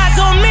 All eyes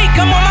on me,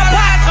 come on my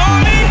pot.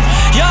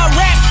 Y'all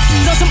rap,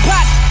 on some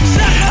pot.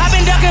 I've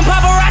been ducking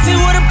paparazzi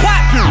with a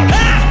pot.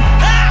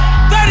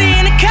 30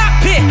 in the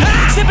cockpit,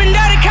 sipping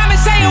dirty,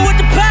 conversating with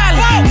the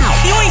pilot.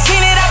 You ain't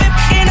seen it, I've been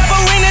f***ing up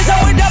arenas.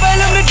 I'm with double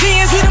them the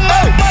G's, we the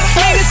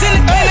motherfuckers in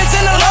the business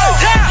in the low.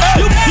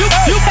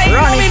 You pay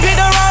on me, pick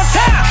the wrong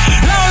time.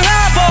 Long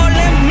line for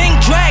them mink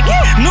dragon,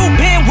 new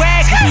bin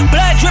wagon.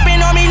 Blood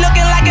dripping on me,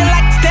 looking like a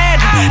stab.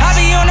 I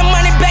be on the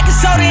money, back and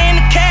soda in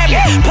the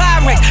cabinet.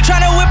 Pyrex,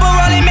 tryna whip a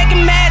roll and make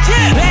it magic.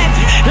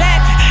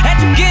 Laughing, at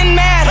you getting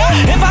mad.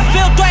 If I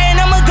feel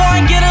threatened, I'ma go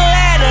and get a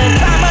ladder.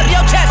 Climb up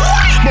your chest,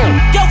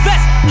 your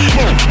vest,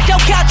 your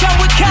couch, I'm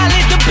with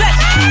college, the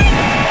best.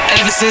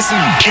 Ever since the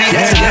hit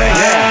the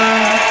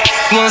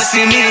top, wanna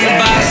see me in the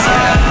box.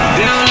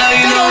 They don't love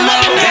you no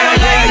more. They don't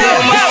love you no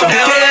more.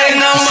 They don't love you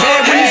no more. Say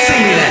it when you see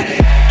me then.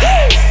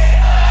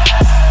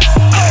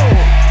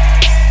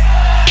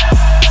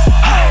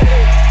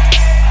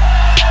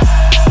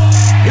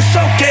 It's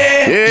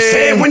okay.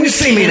 Say it when you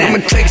see me then.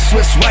 I'ma take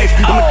Swiss wife,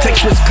 I'ma take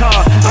Swiss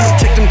car, I'ma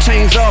take them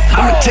chains off,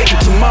 I'ma take it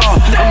tomorrow.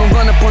 I'ma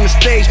run up on the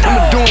stage,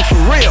 I'ma do it for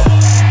real.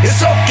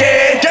 It's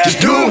okay,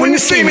 just do it when you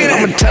see me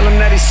then. I'ma tell him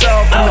that he's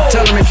soft, I'ma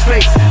tell him he's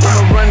fake.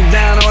 I'ma run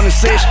down on him,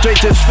 say it straight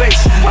to his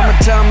face. I'ma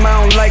tell him I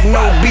don't like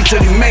no beats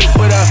that he make,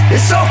 but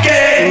it's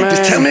okay,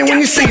 just tell me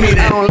when you see me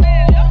then.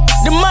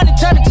 The money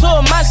turned into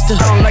a monster.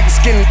 I don't like the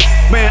skin,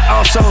 man,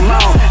 off so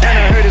long. And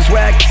I heard his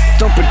whack,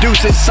 don't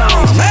produce his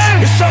songs.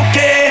 Man, it's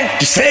okay,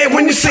 just say it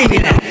when you see me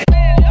now.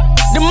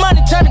 The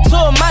money turned into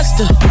a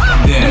monster.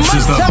 This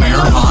is the Bear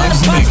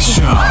Vibes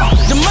Mixshow.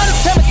 The money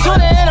turned me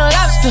tuna and a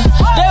lobster.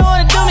 They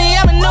wanna do me,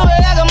 I'ma know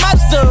it like a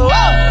monster. Whoa.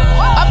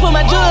 I put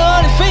my jewelry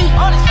on his feet.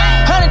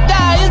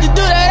 100,000 used to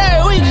do that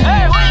every week.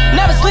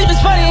 Never sleep,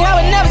 it's funny how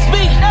I never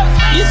speak.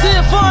 You see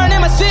the foreign in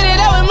my city,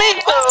 that was me.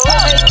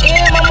 8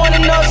 a.m. I'm on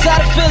the north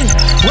side of Philly.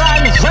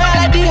 Riding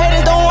around like these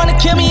haters don't wanna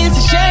kill me. It's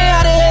a shame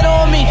how they hate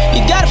on me.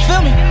 You gotta feel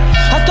me.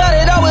 I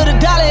started out with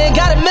 $1 and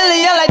got $1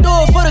 million. Like do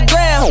it for the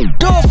gram,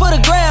 do it for the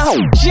gram.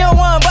 She don't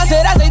wanna bust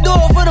it, I say do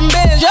it for them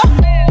bands, yo.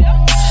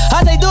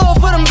 I say do it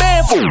for them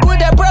bands. With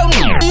that bro,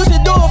 you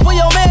should do it for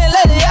your man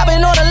lately. I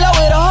been on the low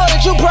with a hoe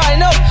that you probably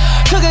know.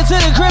 Took it to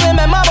the crib and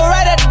met mama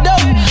right at the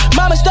door.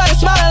 Mama started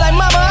smiling like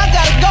mama, I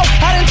gotta go.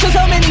 I done took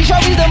so many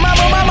trophies to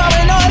mama, my mama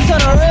know it's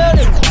on a real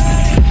nigga.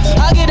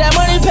 I get that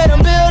money, pay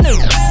them bill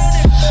nigga.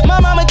 My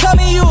mama tell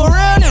me you a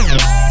real nigga.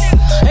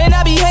 And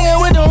I be hanging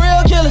with them real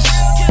killers.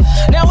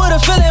 Now what a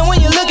feeling when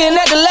you're looking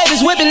at the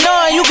latest whip and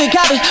knowing you can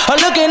copy. Or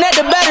looking at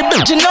the baddest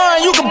bitch and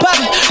knowing you can pop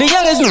it. The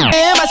youngest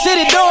in my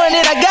city doing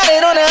it, I got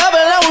it on the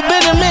other line with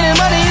Benjamin and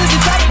money used to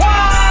talk.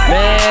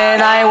 Man,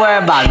 I ain't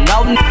worried about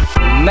no.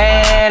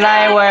 Man,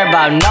 I ain't worried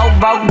about no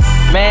broke.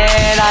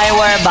 Man, I ain't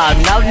worried about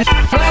no.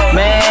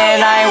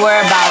 Man, I ain't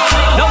worried about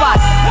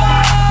nobody.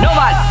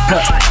 Nobody.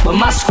 But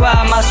my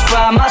squad, my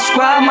squad, my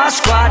squad, my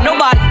squad.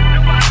 Nobody.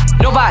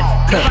 Nobody.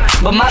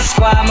 But my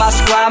squad, my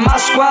squad, my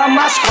squad,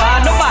 my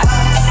squad. Nobody.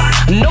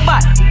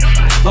 Nobody.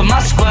 But my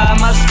squad,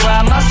 my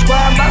squad, my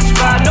squad, my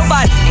squad.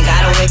 Nobody. Ain't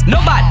gotta wait.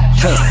 Nobody.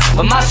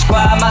 But my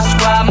squad, my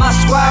squad, my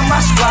squad, my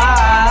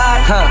squad.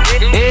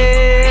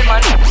 Yeah, my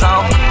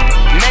song.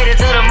 Made it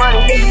to the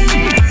money.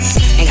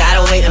 Ain't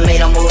gotta wait to make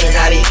them moves,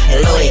 I be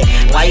loaded.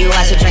 Why you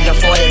out here drinking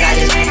 40s? I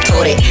just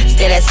told it.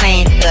 Still that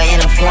same nigga in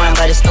a foreign,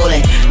 but it's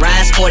stolen.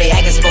 Ryan sporty,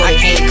 I can sport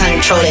it,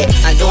 can't control it.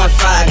 I'm doing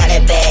fraud, got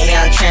that bag,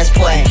 yeah, I'm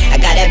transporting. I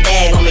got that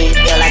bag on me,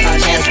 feel like I'm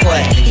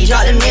transporting. He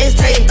dropped the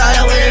mixtape, thought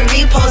I would've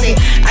reposted.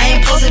 I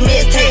ain't posting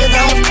mixtapes,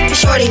 I don't f***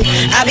 shorty.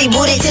 I be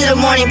booted to the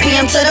morning,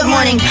 PM to the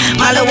morning.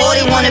 My little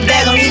Wody want a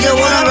bag, he just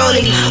wanna roll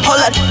it.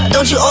 Hold up,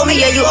 don't you owe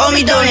me? Yeah, you owe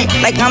me, don't it?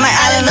 Like I'm an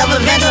island of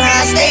adventure,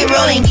 how I stay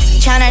rolling.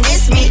 Tryna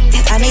diss me,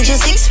 I need you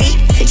 6 feet.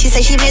 She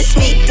say she miss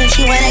me, then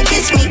she wanna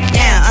kiss me.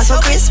 Damn, I'm so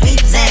crispy,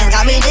 Zan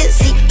got me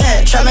dizzy.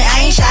 Trust me,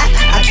 I ain't shy,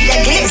 I keep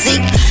that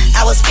glitzy.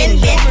 I was spin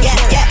bent, yeah,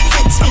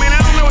 6 feet.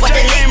 What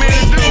the lick me,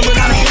 baby,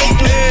 come and lick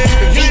me.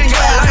 V12,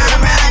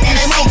 round around in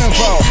a 6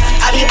 feet.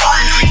 I be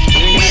ballin'.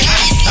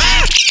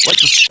 What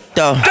the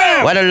though?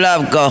 Where the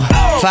love go?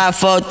 5,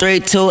 4, 3,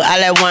 2, I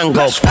let one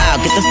go. Wow,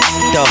 get the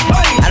though.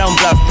 I don't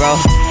bluff, bro.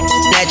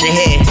 Snatch your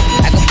head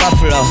like a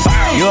buffalo.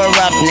 You a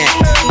roughneck,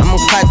 I'm a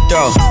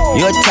cutthroat.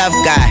 You a tough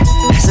guy,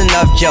 that's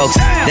enough jokes.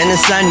 Then the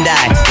sun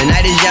died, the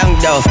night is young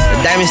though. The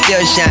diamond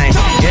still shine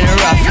in a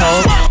rough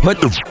hole.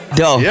 What the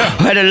though?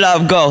 Where the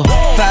love go?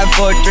 5,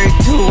 4, 3,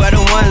 2, where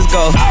the ones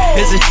go?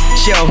 It's a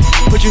show,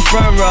 put you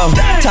front row.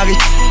 Talking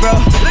bro,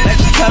 let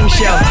your tongue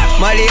show.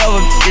 Money over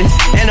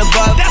and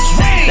above,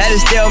 that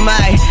is still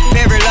my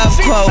favorite love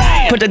quote.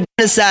 Put the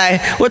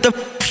aside, what the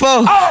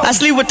for? I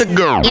sleep with the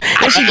girl,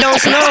 and she don't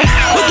snow.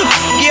 What the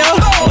yo?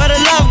 Where the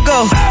love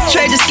go?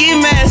 Trade the ski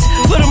mask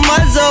for the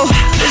muzzle.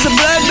 It's a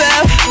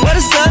bloodbath, where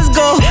the suns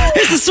go?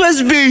 It's the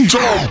Swiss beat.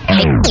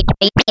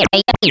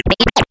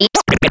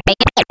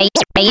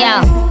 Hey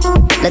yo,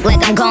 look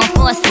like I'm going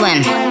for a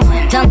swim.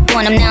 Dunked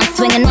on him, now I'm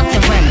swinging off the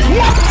rim.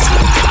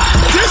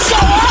 This so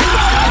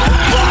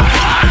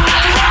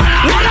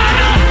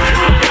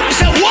I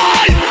said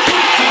why?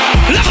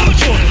 Look at my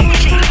tune.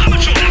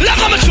 Look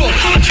at my tune.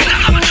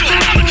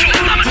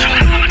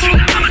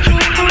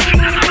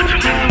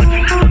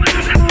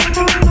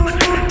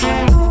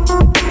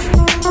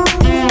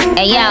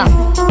 Hey yo,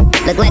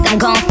 look like I'm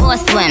going for a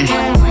swim.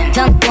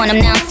 Dunked on him,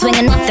 now I'm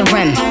swinging off the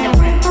rim.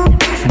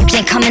 Bitch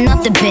ain't coming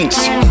off the bench,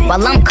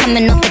 while I'm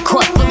coming off the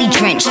court fully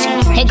drenched.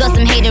 Here goes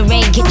some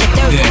haterade, get your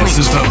third quench. This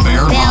is the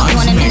Bear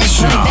on him in his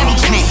very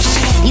trench.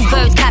 These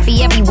birds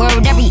copy every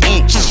word, every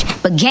inch.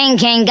 But gang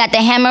got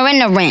the hammer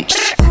and the wrench.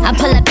 I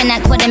pull up in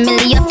that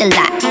 $250,000 off the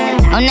lot.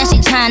 Oh, now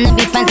she tryna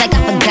be friends like I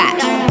forgot.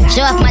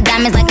 Show off my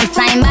diamonds like I'm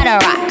signed by the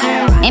rock.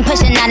 Ain't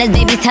pushing out his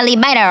baby's telly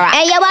by the rock.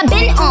 Hey yo, I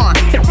been on,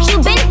 you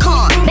been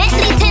con.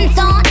 Bentley tints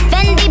on,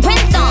 Fendi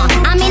prints on.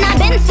 I mean I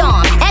been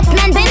storm,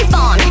 X-Men been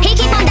spawn. He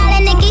keep on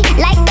dialing Nicki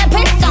like the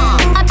Prince song.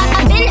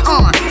 I been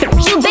on,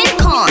 you been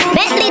con.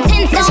 Bentley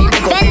tints on,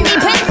 Fendi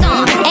prints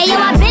on. Hey yo,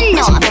 I been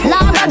on,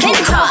 Laura been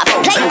cross.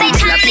 Play say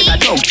Charlie.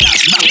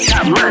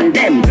 Man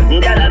them,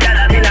 gala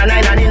in a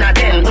 9 and in a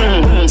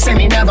 10. Say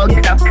me never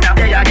get up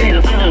there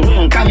again.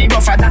 Can me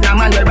rougher than a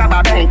man with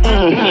rubber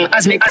band.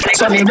 As me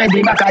so me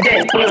ready back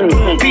again.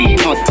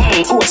 Peanut,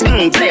 oats,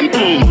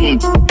 flame.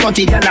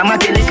 30 gala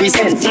mati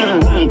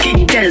represent.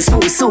 King tell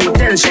Sue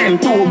tell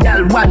shampoo.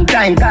 Gal one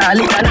time call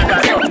it another.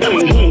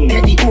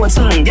 Get the oats,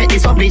 get the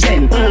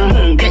supplement.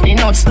 Get the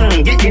nuts,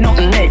 get the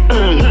nothing net.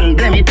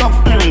 Blame it up,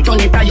 turn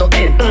it to your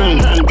head.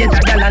 Get a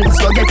gal and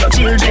so get your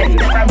children.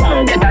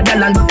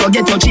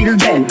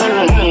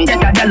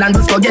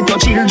 and don't forget your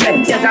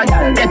children. Get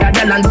a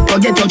gal and don't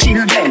forget your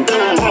children.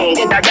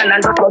 Get a gal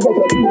and don't forget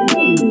your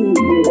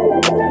children.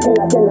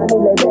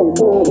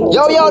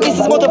 Yo, this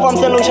is Moto from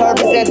St. Lucia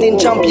representing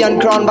Champion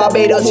Crown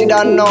Barbados. You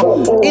don't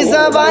know. It's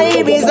a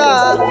vibe, it's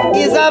a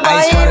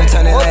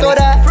vibe. Moto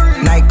that.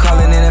 Night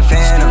calling in a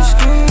phantom.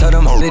 Told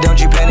them, don't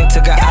you panic.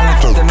 Took an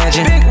island from the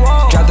mansion.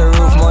 Drop the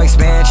roof, more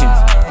expansion.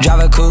 Drive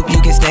a coupe,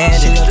 you can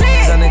stand it.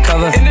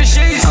 Undercover,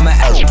 I'm an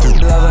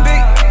absolute lover.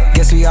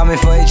 Guess we all meant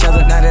for each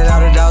other. Now that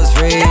all the dogs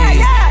free,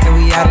 and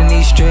we out in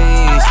these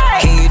streets.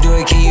 Can you do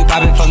it? Can you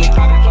pop it for me?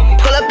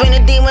 Pull up in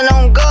a demon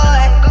on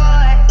guard,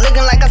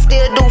 looking like I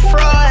still do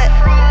fraud.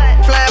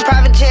 Flying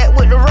private jet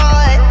with the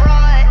rod.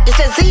 It's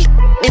that Z,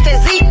 it's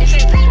that Z.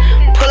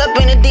 Pull up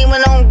in a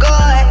demon on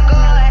guard,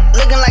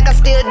 looking like I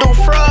still do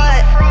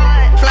fraud.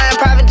 Flying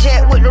private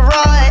jet with the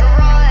rod.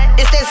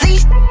 It's that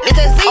Z, it's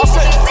that Z.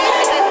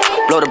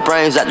 Blow the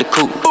brains out the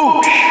coop.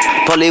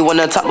 Polly on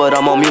the top, but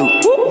I'm on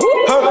mute.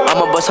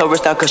 I'ma bust her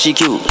wrist out cause she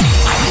cute.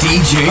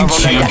 DJ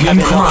Champion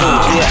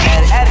Crown.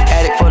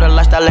 Addict for the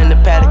lifestyle in the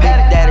paddock.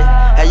 Daddy,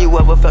 have you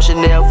ever felt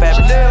Chanel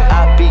fabric?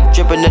 I be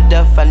dripping to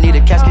death, I need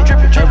a casket.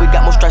 And we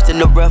got more strikes in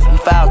the rough, he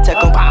foul tech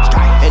em.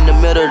 In the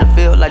middle of the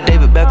field like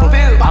David Beckham.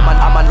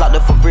 I'm locked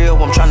up for real,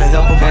 I'm tryna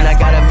help him. And I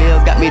got a meal,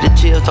 got me the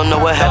chills, don't know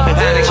what happened.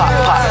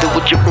 Pop, do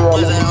what you feel.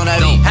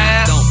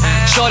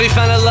 Shorty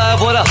fell in love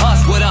with a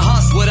hus,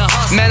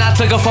 Man, I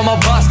took her from a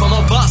bus,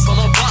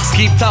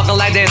 Keep talking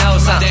like they know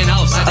something.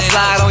 I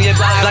slide on your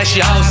like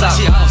she owes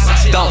something.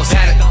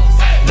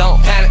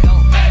 Don't panic,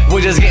 we're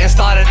just getting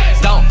started.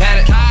 Don't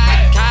panic,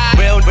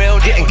 real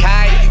getting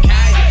kite.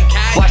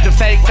 Watch the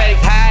fake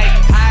hide,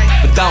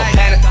 but don't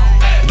panic,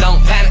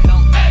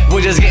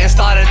 we're just getting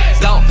started.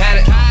 Don't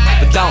panic,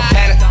 but don't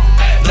panic,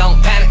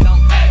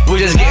 we're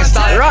just getting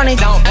started.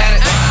 Don't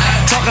panic,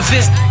 talking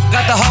fist.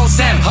 Got the whole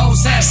salmon.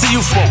 See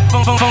you from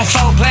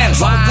four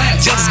planets.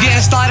 Just getting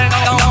started,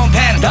 don't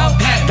panic.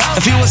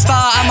 If you a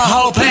star, I'm a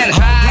whole planet.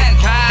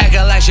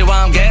 Acting like she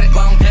won't get it.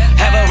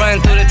 Have her run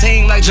through the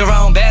team like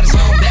Jerome Bettis.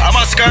 I'm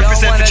a skirt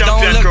percent for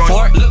Champion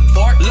Crown.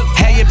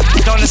 Hey, you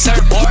on the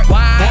surfboard.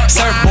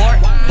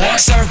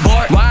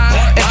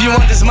 If you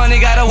want this money,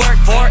 gotta work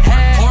for it.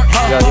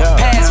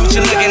 Pass what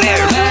you looking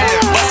at.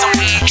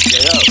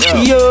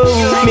 Yo,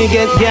 me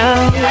get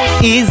down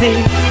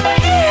easy.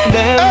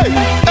 Them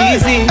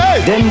easy,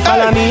 them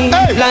follow me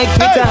like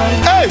Twitter.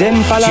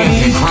 Them follow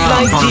me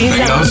like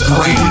Jesus.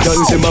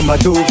 Girl say Mama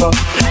Dover,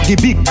 the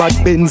big bad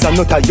Benz and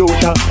not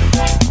Toyota.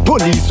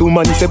 Police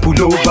woman say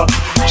pull over.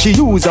 She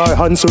use her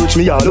hand search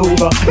me all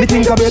over. Me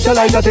think I better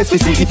like a test to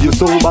see if you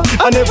sober.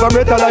 I never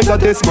better like a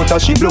test but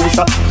she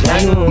closer.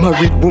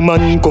 Married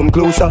woman come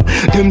closer.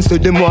 Them say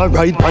them want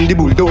ride on the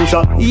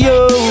bulldozer.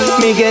 Yo,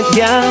 me get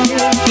down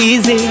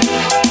easy.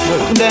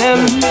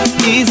 Them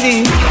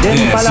easy. Them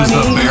follow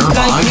me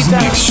like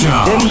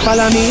Mixshow. Them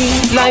follow me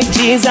like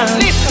Jesus.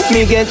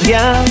 Me get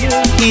down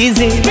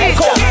easy.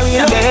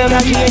 Them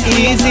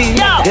easy.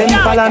 Them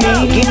follow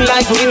me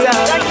like Peter.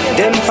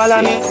 Them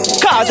follow me.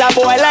 Cause a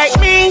boy like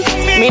me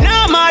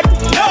not mad.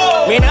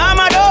 Me not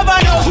mad over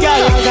no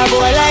girl. Cause a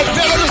boy like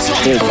me.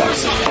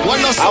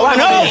 I wanna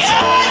know.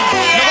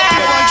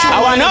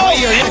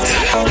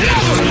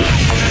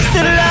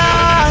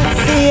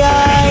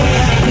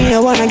 Me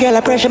no wanna girl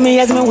a pressure me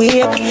as me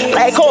wake.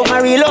 Like how my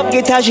real love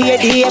get a shade.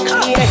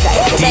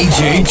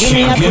 DJ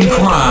Champion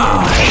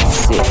Crown.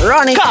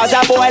 Run it. Cause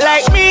a boy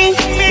like me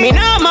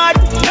not mad.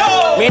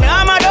 Me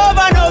not mad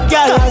over no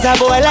girl. Cause a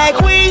boy like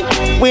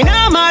we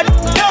not mad.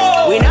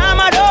 We not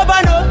mad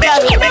over no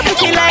girl.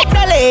 She like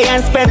ballet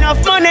and spend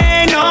enough money,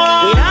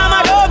 no. We not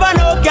mad over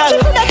no girl.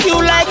 That you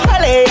like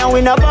ballet and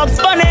we no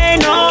box money,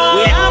 no.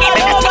 We not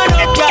mad over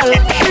no girl.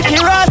 Pretty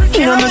Ross,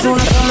 you know me soon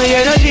come the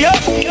energy up.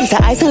 It's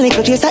a ice and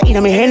liquor chaser, you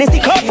know me Hennessy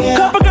cup.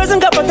 Couple girls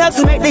and couple talks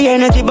to make the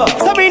energy buck.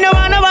 So me no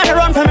wanna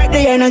run to make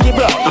the energy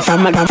block. I'm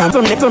from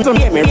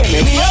get me up. Get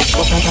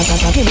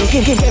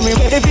me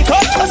ready for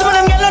cut. Cause when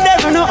I'm getting there,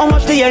 I know how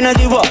much the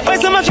energy was. When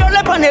so much roll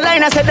up on the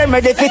line, I said them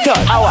ready for cut.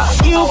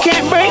 You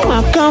can't break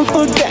my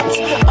confidence.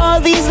 All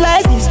these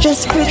lies is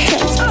just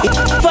pretense.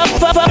 Fuck,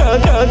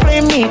 girl,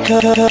 blame me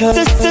cause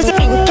this is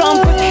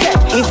incompetent.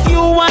 If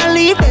you wanna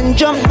leave, then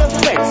jump the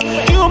fence.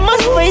 You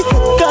must face the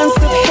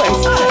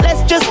consequence.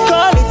 Let's just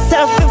call it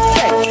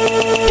self-defense.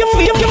 You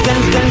feel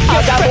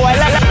cause a boy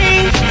like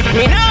me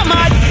not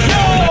mad.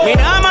 We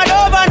not mad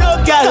over no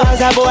girl.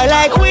 Cause a boy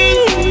like we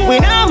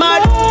not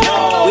mad.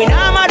 We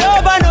not mad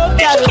over no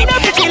girl. We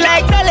not pretty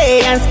like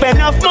ballet and spend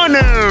enough money.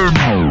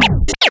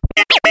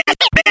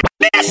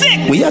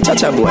 We a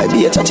cha-cha boy,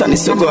 be a cha-cha ni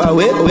so go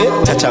away.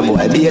 Cha-cha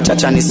boy, be a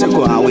cha-cha ni so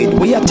go away.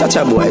 We a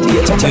cha-cha boy, be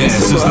a cha-cha ni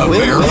so go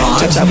away.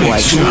 Cha-cha boy,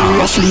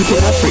 you asleep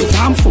in a free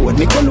time forward.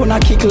 Me call on a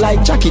kick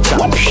like Jackie Chan.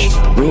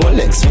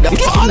 Rolex with a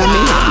fifth in a me.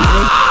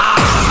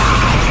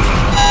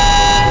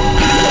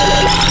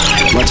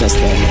 Watch us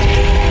there.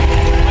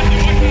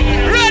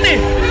 Run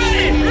it.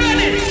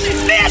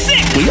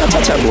 We a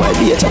cha-cha boy,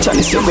 be a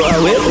cha-cha-ness, you go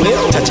away.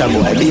 Cha-cha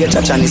boy, be a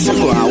cha-cha-ness, you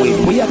go away.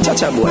 We a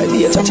cha-cha boy,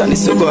 be a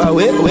cha-cha-ness, you go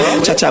away.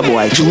 Cha-cha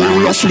boy,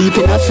 jewelry asleep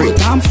in a free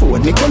time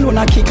food. Me cologne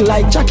a kick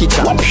like Jackie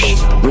Chan.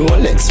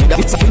 Rolex with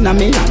a spin a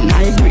me and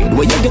high grade.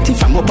 Where you get it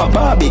from up a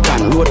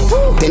Barbican road.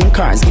 10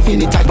 cars,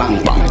 giving it a bang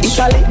bang.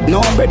 Italy,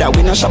 no brother,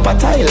 we no shop at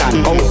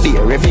Thailand. Out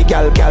there, every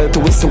gal to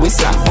whistle.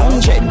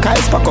 100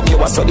 guys pack up, you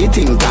a so the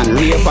thing can.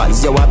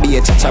 Ravers, you a be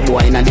a cha-cha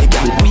boy in a the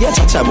gang. We a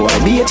cha-cha boy,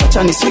 be a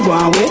cha-cha-ness, we go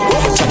away.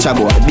 Cha-cha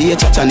boy, be a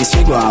cha-cha-ness,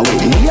 we go away.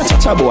 We a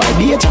cha-cha boy,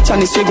 be a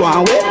cha-cha-ness, we go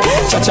away.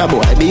 Cha-cha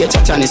boy, be a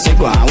cha-cha-ness, we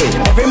go away.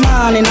 Every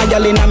man in a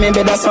gal in a me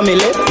bed a so me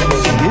live.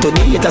 To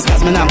the haters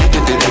cause me now.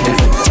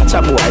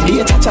 Cha-cha boy, be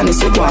a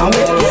cha-cha-ness, we go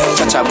away.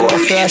 Cha-cha boy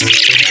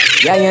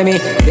first. Yeah, hear me,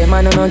 the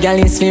man no gal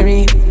is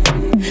free.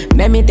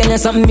 Let me tell you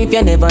something, if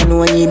you never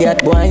know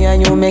idiot boy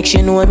and you make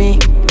she know me.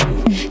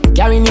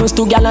 Carry news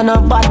to gal and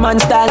a bad man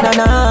style,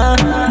 na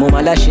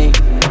Mama lashing.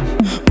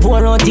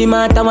 Pour out the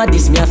matter, what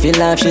this me I feel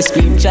like. She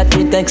scream, chat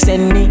me, text,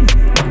 send me.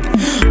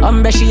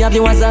 She have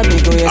you as a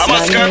big waist. I'm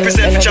a Scorpio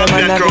for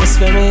champion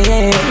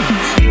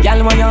crew.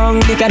 Gal when young,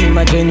 they can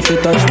imagine fi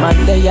touch man,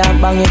 they a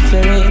bang it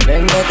for me.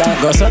 Then get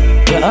a gossip,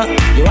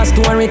 you a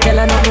story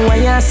teller, nothing what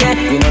you say.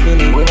 We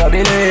no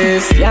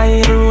believe. Yeah,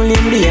 you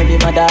ruling baby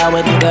mother,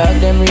 when the dog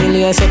them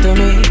really answer to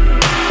me.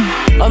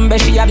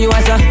 She have you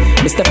as a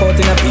Mr. Out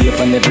in a beef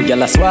and every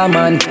girl a swarm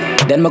man.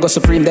 Then me go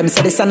supreme, them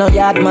say this a no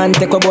yard man.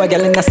 Take a boy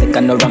girl in a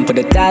second, no run for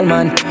the tall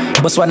man.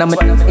 But one of me,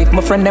 if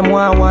my friend them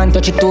want one,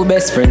 touch it two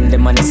best friend,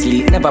 them on the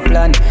sleep, never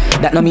plan.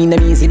 That no mean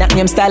them easy, that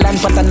name style and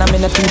pattern, I'm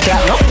in a two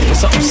track, no.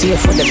 It's something safe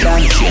for the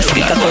plan.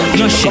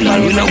 No shit,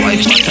 we no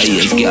wife, but I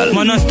is girl.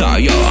 Man a star,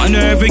 yo, and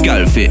every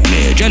girl fit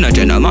me.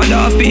 Jenna, man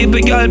a people,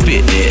 girl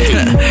fit me.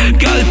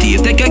 Girl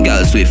thief, take a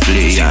girl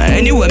swiftly.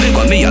 Anyway, me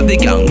got me have the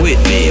gang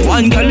with me.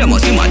 One girl, you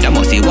must see mad, you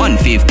must see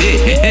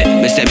 150.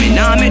 Me say me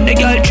nah make the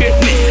girl trick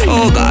me.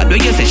 Oh God,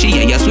 when you say she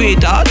ain't your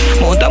sweetheart,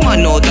 mount a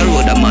man out the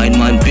road, a mind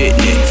man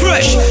pitney.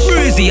 Fresh,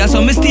 breezy, I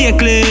saw me stay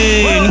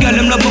clean. Girl,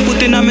 them love my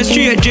foot in my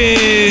straight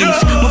jeans.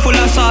 Me full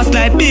of sauce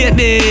like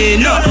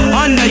baby. No,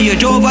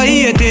 underage over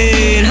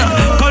 18.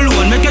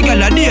 Cologne make a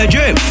girl a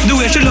daydream. The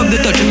way she love the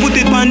touch, she put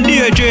it on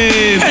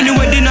daydream.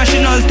 Anyway, the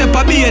national step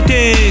a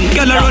beating.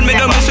 Girl around me,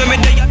 don't miss when me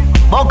day.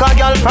 Buck a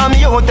girl from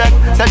UTech,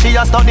 say she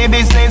a study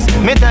business.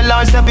 Me tell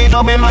her step it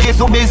up in my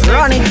issue business.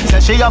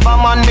 Say she have a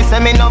man, me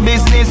say me no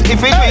business. If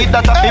you do it,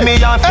 that a fi me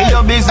and fi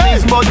your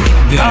business. But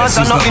can't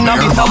say nothing a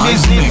bit of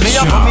business. Me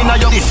a come in a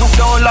your soup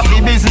down like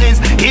the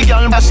business. He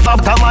girl bash stop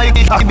to my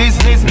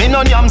business. Me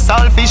no yam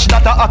selfish,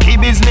 that a key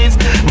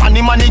business.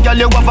 Money girl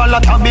you have a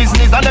lot of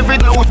business. And every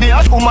clothes me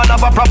a woman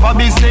have a proper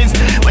business.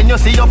 When you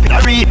see your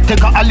party,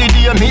 take a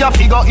holiday. Me a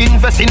figure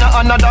invest in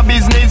another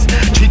business.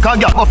 Trick a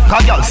girl, off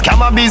a girl, scam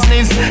a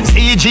business.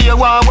 CJ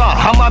Wawa,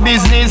 hammer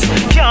business.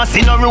 Can't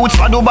see no roots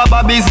for do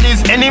baba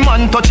business. Any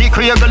man touch it,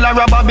 create a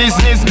rubber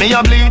business. Me a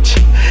bleach,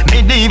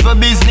 me diva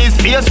business.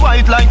 Face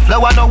white like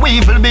flower, no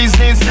evil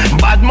business.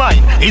 Bad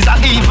mind is a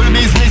evil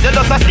business. You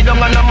just a sit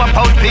down and map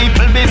out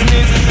people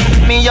business.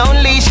 Me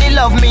only, she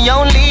love me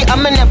only.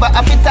 I'm never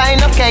have to tie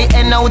no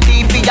K-N-O-T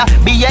for ya.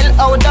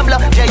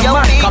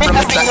 B-L-O-W-J-O-D. Make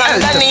a sing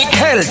underneath.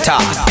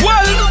 Helter.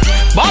 Well,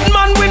 bad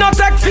man we no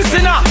take fish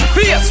in a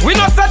face. We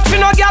no set fi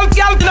no gal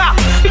na.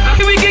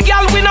 We get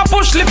gal we no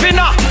push lip in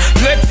a.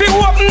 Let fi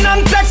open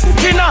and text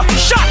in a.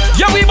 Shot,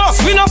 yeah we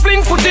boss, we no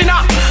fling foot in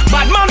a.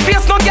 Bad man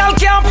face no gal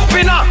can't pop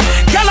in a.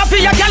 Gal fi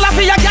ya, gal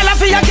fi ya, gal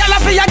fi ya, gal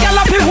fi ya, gal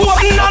fi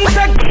open and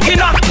text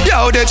in a.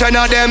 Yo, the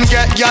China them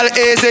get gal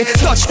easy.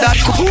 Touch that.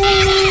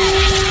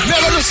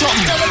 Never do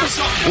something.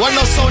 One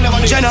no sound never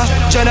do. Jenna.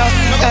 Never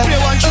play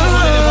one tune,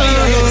 one never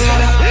hear it.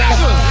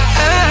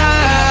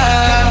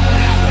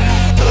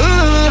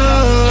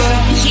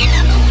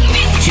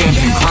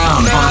 Champion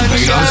Crown,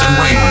 Barbados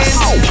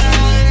greatest.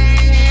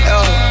 Yo,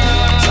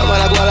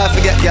 someone I go and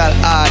forget y'all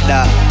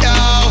harder.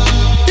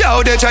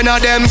 Yo, the China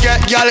them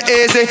get y'all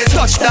easy.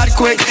 Touch that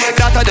quick,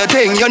 that a the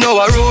thing, you know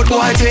a road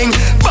boy thing.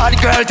 Bad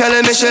girl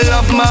telling me she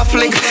love my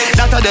flick.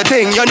 That a the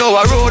thing, you know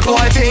a road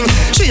boy thing.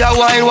 She a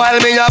wine while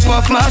me a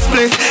puff my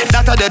spliff.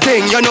 That a the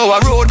thing, you know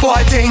a road boy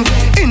thing.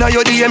 Inna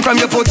your DM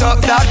from you put up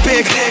that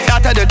pic.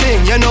 That a the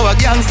thing, you know a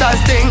gangster's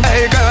thing.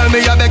 Hey girl,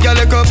 me a beg you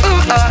look up,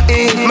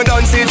 me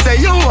done see it say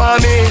you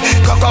want me.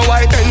 Cock a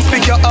white and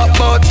speak you up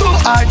about 2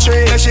 or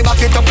 3. Then she back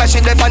it up like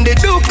she dip on the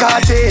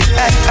Ducati.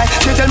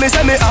 She tell me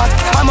say me hot,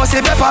 I must say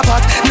pepper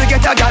pot. Me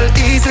get a gal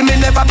easy, me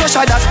never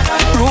pressure that.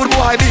 Rude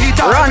boy beat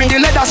her, run the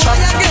leather strap.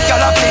 Gal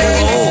a play.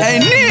 Hey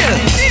Neil,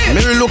 me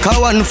will look a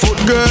 1 foot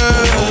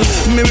girl.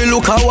 Me will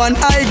look a 1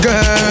 eye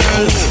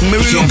girl. Me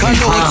will look a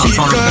naughty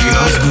girl.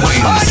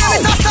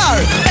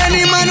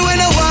 Any man when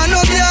I want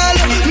no girl,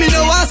 me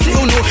no want see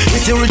you know.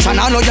 If you rich and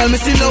I no girl, me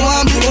still no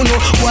want you know.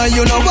 Why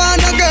you no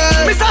want a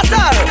girl? Mr.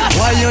 Sir,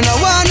 why you no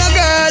want a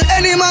girl?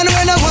 Any man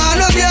when I want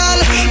no girl,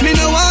 me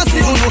no want see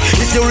you know.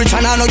 If you rich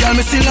and I no girl,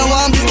 me still no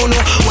want you know.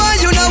 Why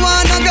you no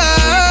want a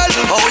girl?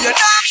 Oh you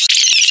know.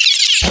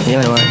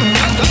 Yeah, man.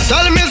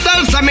 Tell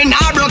myself say me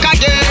nah broke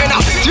again.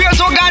 Swear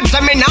to God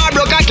say me nah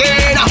broke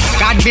again.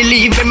 God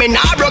believe me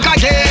nah broke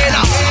again.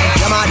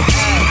 Come on.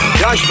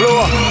 Cash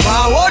flow.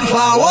 Forward,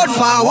 forward,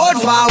 forward,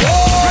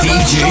 forward.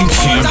 DJ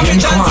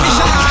Champion Crown.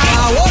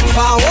 Forward,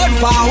 forward,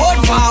 forward,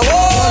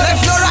 forward.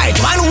 Left to right,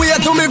 one way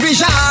to me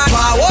vision.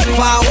 Forward,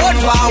 forward,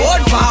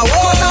 forward,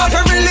 forward. Cut off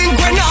every link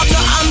when I have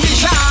no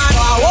ambition.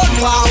 Forward,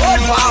 forward,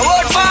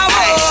 forward,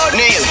 forward.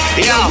 Neil,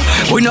 yeah.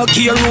 We no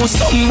care who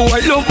some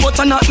boy love, but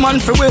a not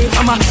man for wait.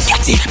 I'm a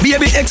catty,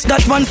 baby X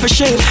that one for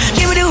share.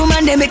 Give me the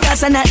woman them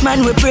because a not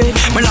man we pray.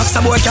 My locks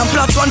a boy can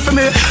plot one for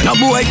me. No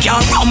boy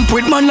can ramp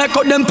with man like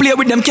how them play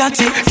with them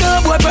catty.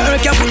 No boy better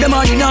can put them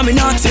on in a me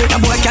naughty.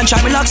 No boy can try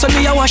me locks on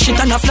me a wash it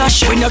and a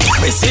flash it. When you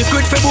carry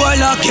secret for boy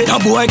lock it.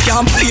 No boy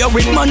can play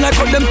with man like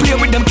how them play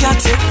with them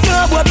catty.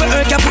 No boy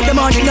better can put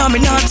them on in a me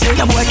naughty.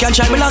 No boy can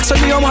try me locks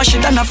on me a wash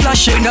it and a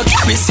flash it. When you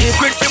carry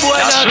secret for boy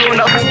lock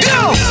it.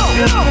 Yo,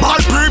 bad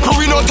people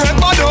we no take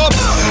bad up.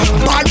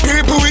 Bad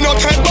people we no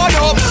take bad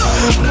up.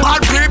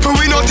 Bad people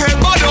we no take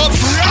bad up.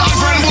 Bad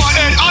when boy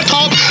head hot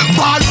up.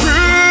 Bad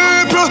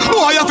people,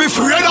 why you be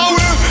afraid of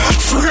me?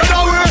 Afraid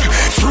of me?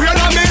 Afraid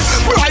of me?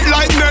 Bright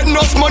light make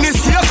enough money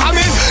see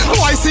coming.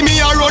 Why see me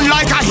a run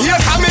like a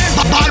hate coming?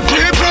 Bad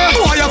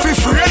people, why you be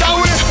afraid of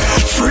me?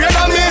 Afraid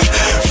of me?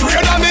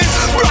 Afraid of me?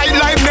 Bright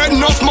light make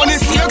enough money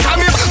see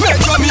coming.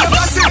 Make your me a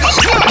blessing.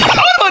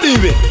 How am I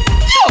doing?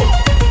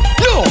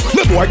 No,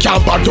 no boy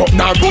can't bad up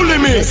now bully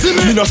me.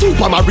 Me no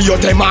Super Mario,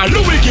 them and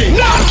Louis King.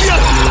 Now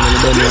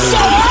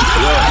listen.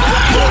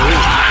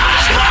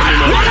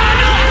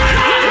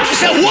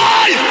 Say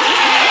why?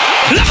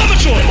 Look at my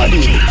throat,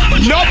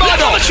 no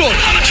bad up.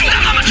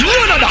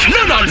 None of that,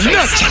 no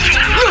nonsense.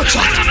 No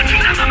chat.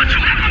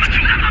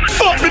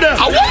 Fuck me there.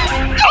 How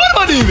am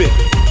I doing?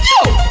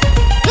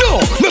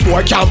 No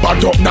boy can't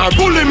bad up now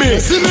bully me.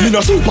 Me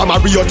no Super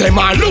Mario, them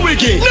and Louis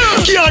King.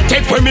 Can't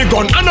take when me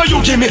gun, I know you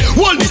give me.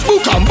 Hold this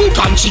book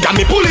and she got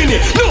me pulling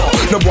it.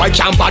 No boy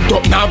can't bad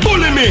up now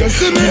bully me.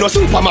 Me no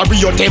Super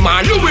Mario, them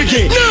and Louis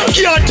King.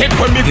 Can't take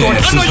when me gun,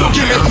 I know you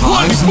give me.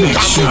 Hold this book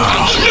and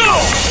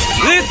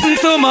Listen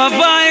to my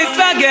voice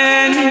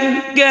again.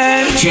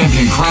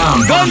 Champion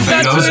Crown,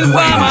 Barbados greatest.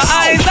 My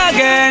eyes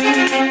again.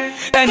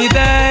 Any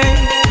day.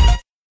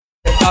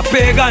 A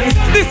pagan,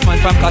 this man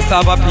from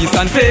cassava, peace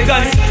and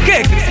pagans.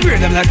 Cake and spear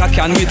them like a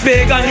can with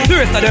bacon. The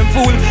rest of them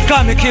fool,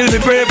 call me kill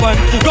me brave one.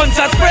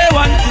 Gunshot spray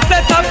one,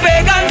 set up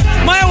pagans.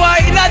 My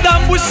white in a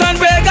damn bush and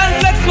vegan.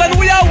 Flex when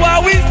we are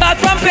war, we start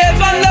from page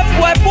one. Left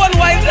wipe, one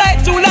white like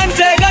June and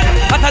Jagan.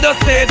 At the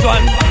stage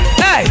one.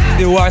 Hey,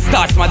 the war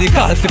starts, man, the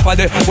call slipper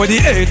there. With the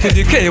A to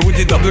the K with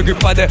the double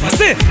gripper there.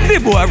 See, the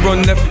boy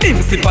run left, him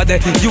slipper there.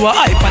 You are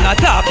hype and a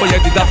top, but you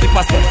did a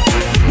flipper set.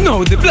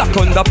 Now the black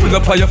under pull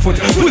up on your foot,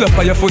 pull up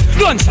on your foot.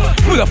 Gunshot,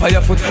 pull up on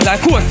your foot.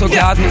 Like horse to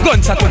garden,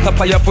 gunshot put up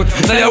on your foot.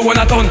 Now you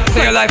wanna turn,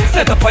 say your life,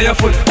 set up on your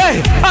foot.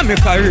 Hey, I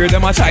make career,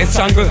 them a try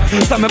strangle.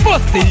 So me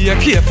bust the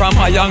AK from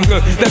high angle.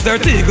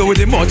 Desert eagle with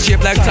the mud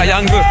shape like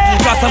triangle.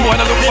 Cause some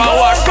wanna look for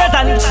war.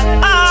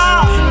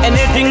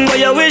 Anything where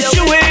you wish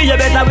you will, you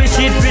better wish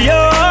it for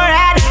your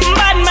head.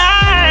 Bad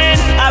mind,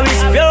 I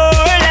wish pure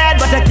lead,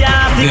 but I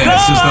can't see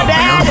This is the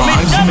Bear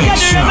Vibes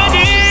Mixshow.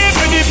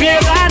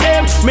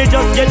 Me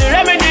just get the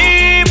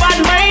remedy, bad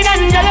mind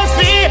and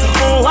jealousy.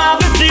 Oh,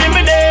 have to see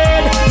me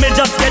dead. Me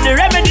just get the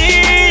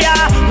remedy.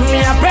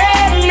 Me a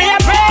pray, me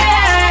a pray,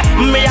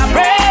 me a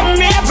pray,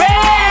 me a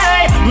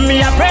pray,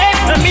 me a pray,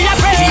 me a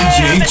pray.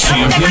 DJ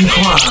Champion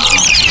Crown.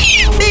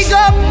 Big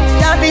up,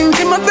 that means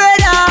my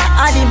brother,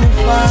 I did my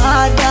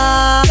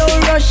father. No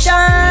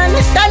Russian,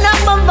 that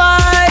number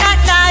boy, that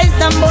nice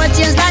and boy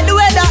change like the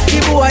weather.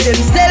 The boy them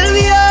sell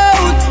me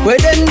out,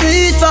 where them do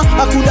it for?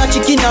 I coulda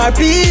chicken or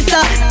pizza.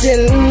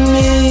 Tell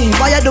me,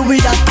 why you do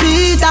with that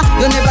pizza?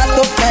 You never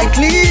talk like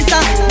Lisa.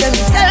 Them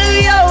sell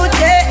me out,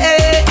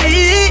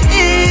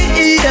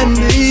 them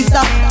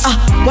pizza.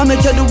 What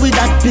make you do with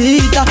that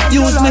pizza?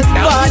 Use me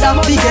father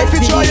to get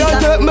pizza. Try and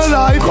take my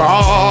life.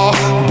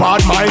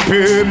 Bad my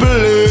people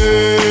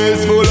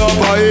is full of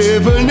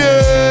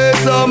evilness.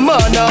 A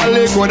man a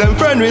lick with them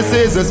friend we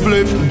says a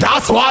split.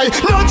 That's why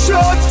not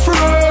just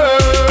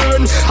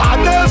friend. I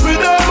devil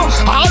them.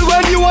 All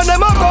when you want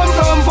them a come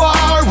from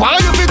far. Why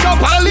you pick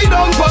up and lead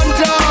on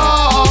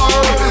Pantar?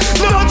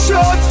 Not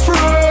just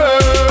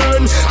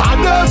friend.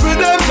 I devil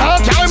them.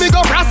 Can't carry me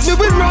go brass me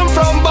with rum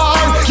from bar.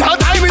 Can't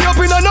tie me up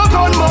in a no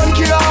gunman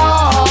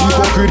car.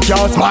 Hypocrite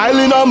can't smile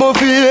in on my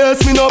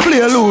face. Me no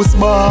play loose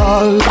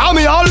ball. Cause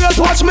me always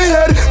watch me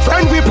head.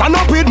 Friend we plan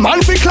up with man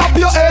we clap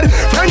your head.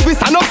 Friend we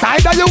stand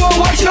upside and you won't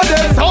watch your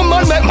dead. Some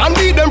man make man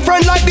beat them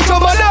friend like the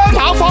some of them.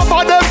 Half of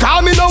them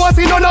call me no one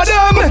see none of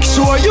them. Make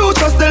sure you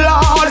trust the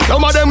Lord.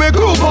 Some of them we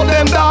group up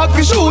them dog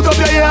fi shoot up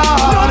your yard.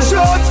 Not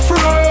just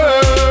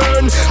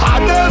friend. I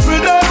devil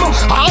them.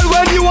 All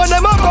when you want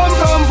them a come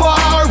from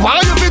far. Why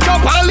you pick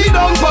up and lead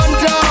on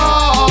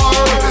Pantar?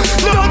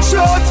 Not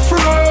just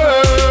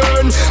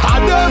friend. I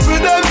devil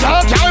them.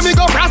 Can't carry me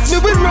go brass me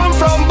with rum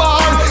from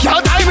bar.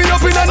 Can't tie me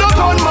up in a no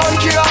gunman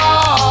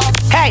car.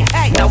 Hey,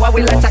 now I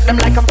will attack them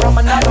like I'm from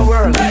another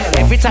world.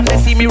 Every time they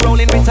see me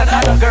rolling with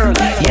another girl.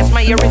 Yes,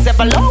 my ear is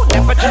ever low,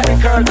 temperature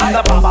curl. I'm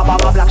the baba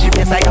black sheep,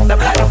 yes, I am the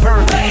black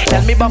pearl.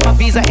 Tell me about my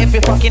visa if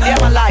you fucking near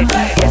my life.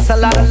 Yes, a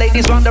lot of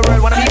ladies round the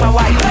world wanna be my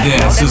wife.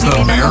 This is the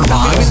Bear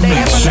Vibes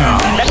Mixshow.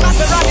 The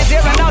Maserati is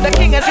here and now the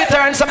king has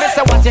returned. So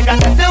mister, what you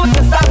gonna do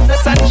to stop the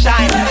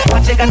sunshine?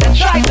 What you gonna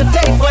try to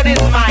take what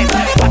is mine?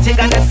 What you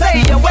gonna say?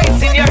 You're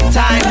wasting your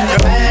time.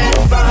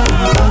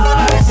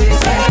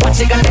 What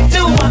you gonna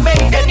do? I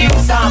make a new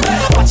song.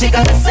 What you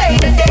gonna say?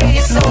 The day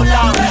is so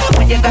long.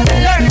 When you gonna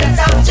learn that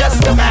I'm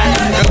just a man.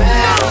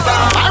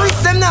 Paris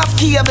them not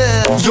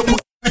cable. You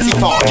put pretty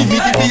far. Give me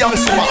the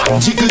Beyonce one.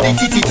 Jiggle the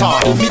titty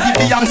time. Give me the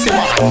Beyonce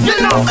one. You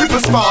know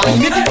cripple spawn. Give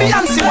me the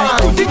Beyonce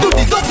one. Do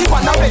the dirty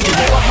one already.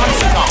 Never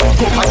fancy now.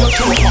 Go by your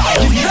two part.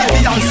 Give me the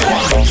Beyonce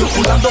one. You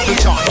full of double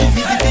charge. Give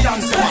me the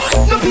Beyonce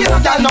one. No pain no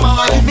girl no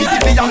man. Give me the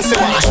Beyonce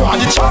one. Draw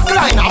the chalk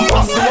line and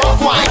pass the walk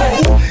wine.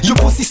 You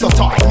pussy so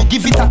tight. Me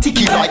give it a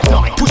ticky like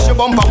night. Push your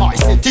bumper high.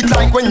 Set it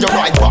like when you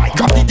ride by.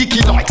 Grab the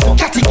dicky like so.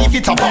 Catty give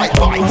it a bite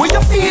by. What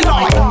you feel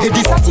like? Hey,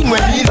 this a thing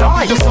when me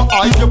lie. You so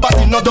high. Your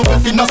body no double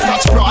fin no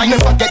scratch pride.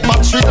 Never get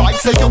battery light.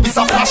 Say you be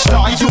a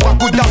flashlight. You a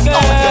good as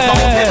not. You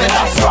know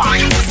that's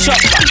right.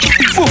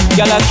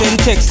 Y'all have send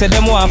text, say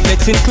them want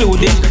flex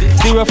including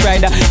Zero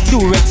Friday,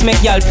 Durex,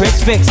 make y'all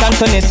press vex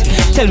Antoinette,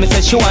 tell me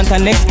say she want her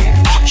next.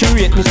 She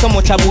rate me so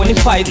much I won't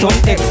fight on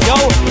text. Yo,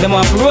 them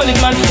want rolling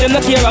man, them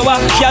not care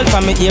about y'all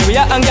from me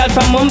area and y'all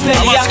from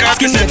Montpellier.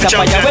 Skin get up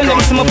fire when them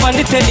see me on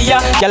the telly.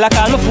 Y'all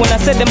call my phone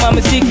and say them want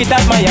me secret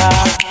admire.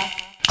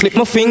 Clip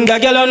my finger,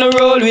 girl on the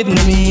roll with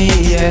me,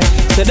 yeah.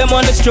 Say them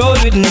on the stroll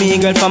with me,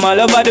 girl from all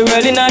over the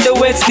world in the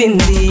West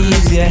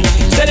Indies, yeah.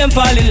 Say them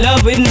fall in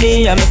love with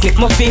me, I me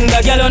click my finger,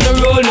 girl on the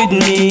roll with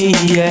me,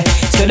 yeah.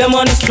 Say them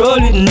on the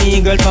stroll with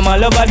me, girl from all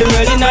over the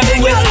world in the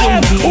West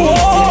Indies.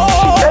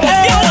 Whoa,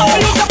 you know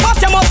when you the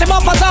you must have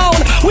a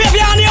sound. We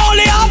have you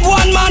only have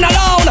one man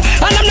alone,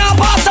 and them now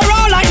pass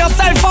around like your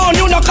cell phone.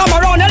 You know come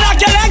around, you lock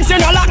your legs, you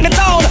know lock the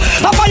town.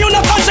 After you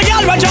know country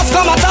girl, we just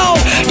come a town.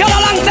 Girl a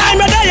long time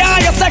you're there,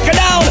 and you second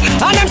down.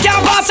 And them can't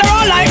pass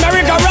around like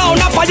merry-go-round.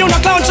 After you know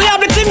clown, she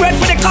have the thing ready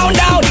for the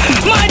countdown.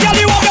 My girl,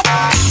 you have the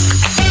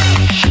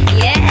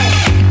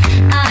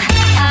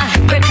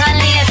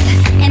Rebellious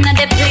in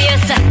the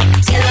place.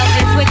 Your love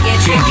is wicked.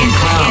 Champion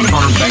Crown,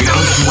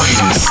 Barbados'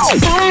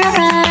 greatest.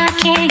 I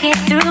can't get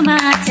through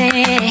my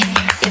day.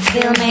 You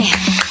feel me?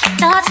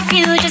 Thoughts of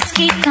you just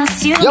keep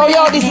consuming.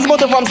 Yo, this is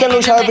Moto from St.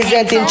 Lucia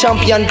representing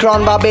Champion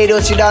Crown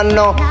Barbados. You don't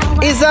know.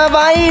 It's a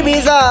vibe,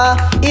 it's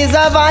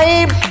a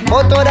vibe.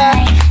 Moto that.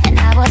 And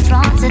I was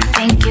wrong to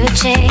think you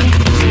changed.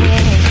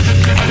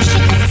 I wish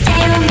you could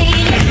stay with me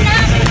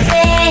another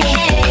day.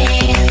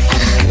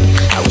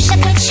 I wish I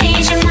could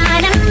change your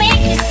mind and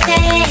make you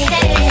stay.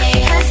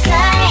 'Cause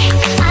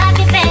I'd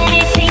give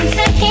anything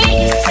to hear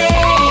you say.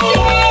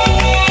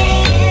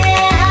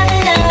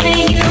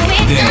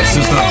 This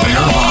is the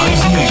Bear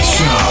Vibes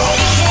Mixshow.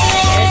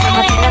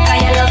 I'ma feel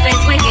like your love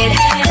is wicked.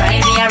 Cry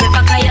me a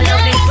river 'cause your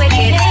love is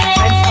wicked.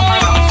 Friends come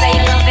around say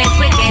your love is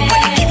wicked. But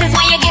the kisses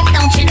when you get,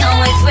 don't you know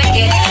it's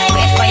wicked?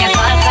 Wait for your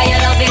call 'cause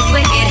your love is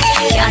wicked.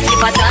 Can't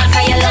skip a talk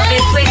 'cause your love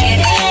is wicked.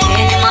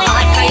 Pain in my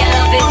heart 'cause your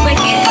love is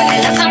wicked. But I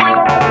love someone.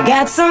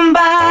 Got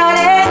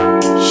somebody,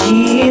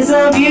 she's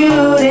a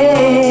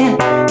beauty,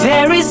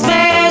 very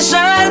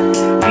special,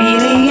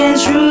 really and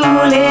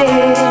truly.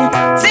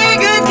 Take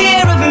good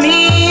care of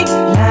me,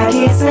 like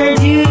it's her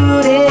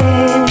duty.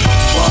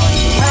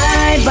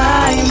 Right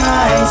by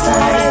my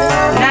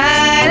side,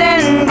 night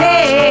and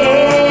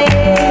day.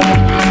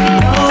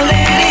 No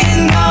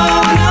letting go,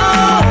 no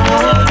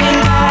holding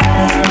back,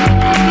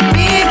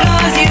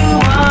 because you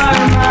are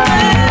my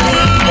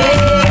lady.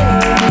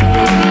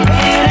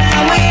 When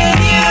I'm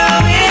with you,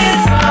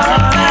 it's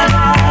all I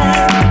have.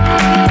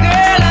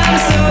 Girl, I'm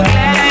so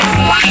glad.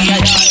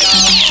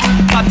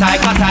 Cut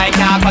I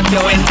can't cut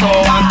you in two.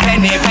 And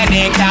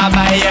penny can't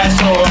buy your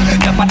show.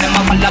 The part them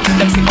a follow to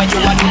them, see what you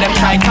want to them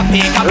try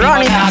copy.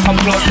 Run it, come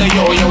close to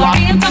you, you are.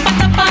 Real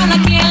tapa on a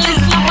girl, is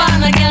slap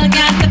on a girl,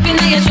 can't step in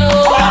your show.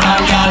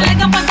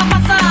 Like a pasa,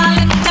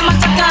 let them a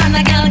check on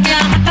a girl,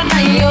 can't hotter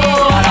than you.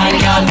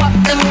 Walk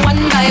them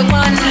one by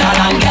one,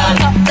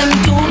 top them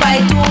 2 by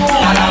 2,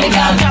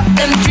 drop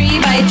them 3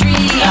 by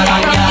 3.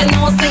 You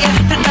know say you're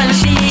hotter than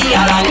she.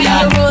 Spin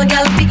the road,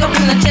 girl, pick up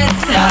in the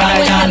chest.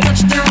 When you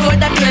touch the road,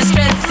 that you're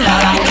stressed. You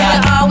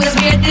always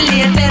wear the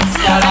latest.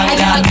 I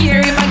don't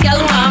care if a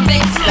girl want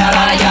vex.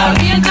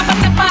 Real tapa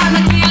on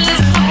a girl, is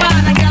slap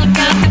on a girl,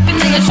 can't step in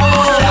your show.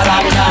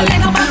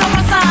 Like a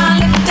pasa,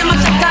 let them a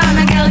check on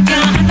a girl,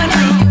 can't hotter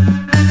than you.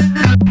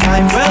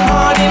 I'm well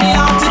hard in the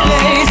out to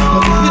play,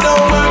 but if you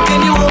don't work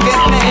then you won't get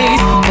paid.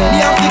 Many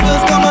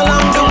obstacles come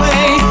along the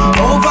way,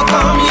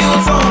 overcome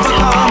you'll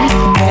overcome.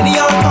 Many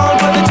are called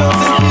but the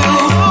chosen few.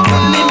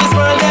 Nothing in this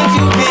world that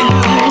you can do.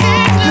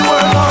 If you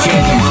work hard,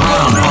 Champion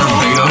Crown,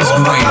 Barbados'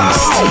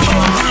 greatest.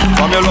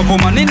 from your love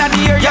woman in the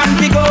area and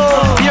we go.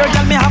 Here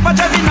tell me have a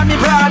job in me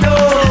Prado.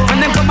 When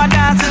them come a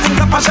dance, it's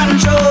a fashion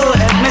show.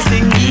 Help me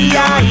sing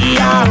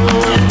E-I-E-I-O.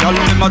 Y'all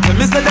them a tell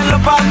me say they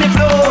love all me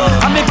flow.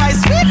 And me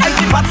voice sweet like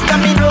the fat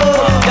stamina.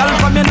 Y'all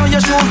from you know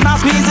your shoes now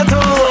squeeze your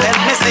toe.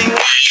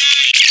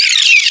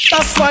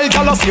 That's why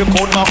y'all see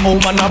code my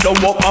home and I blow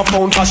up my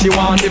phone cause she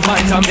want the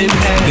vitamin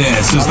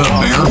S. This is the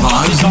Bear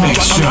Vibes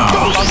Mix Show.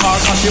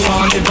 Cause she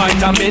want the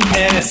vitamin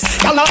S.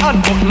 Y'all a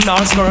unbutton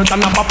her skirt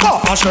and a pop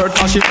off her shirt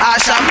cause she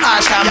asham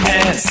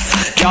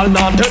S. Y'all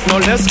not hurt no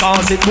less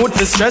cause it would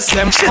be stress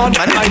them. On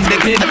the night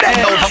they get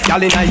S.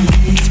 Y'all in a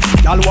heat.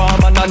 Y'all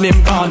warm and him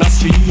on the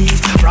street.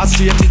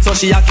 Frustrated so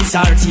she a kiss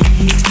her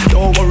teeth.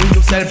 Don't worry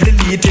yourself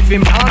delete. If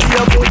him not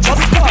here good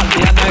just call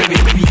me and I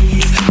will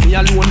beat. Me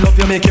alone love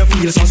you make you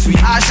feel so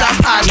sweet.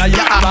 Now you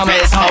have a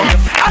mess how you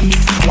feet.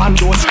 One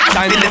dose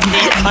time in the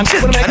feet and she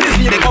will make you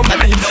feel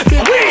complete.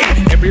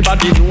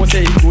 Everybody knows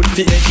say it good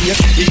for a cake.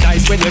 It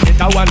nice when you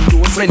get a one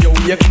dose when you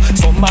wake.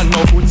 Some man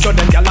no good so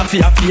them y'all a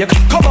fear fake.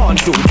 Come on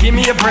dude, give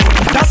me a break.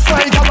 That's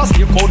why y'all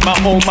still code my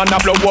home and I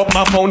blow up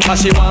my phone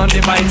cause she want the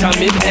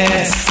vitamin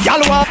S.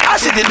 Y'all want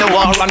ash it in the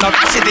wall and not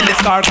ash it in the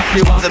scar cause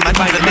she want the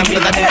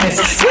vitamin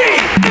S.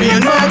 Me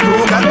and my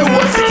crew got the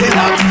whole city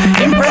locked.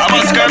 Impressed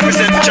me and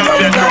represent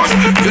champion girls.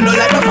 You know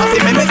like the fussy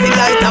make me feel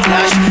like a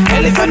flash.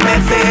 Elephant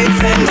man say it's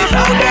send this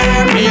out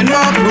there. Me and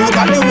my crew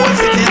got the whole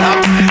city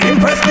locked.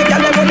 Impressed me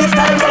and every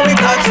style where we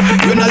got.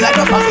 You know like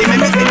the fussy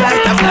make me feel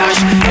like a flash.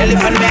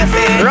 Elephant man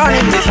say it's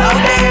send this out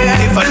there.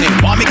 Tiffany,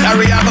 want me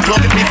carry out a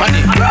club epiphany.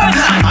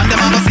 And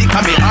them a go sick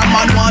of me. Our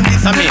man want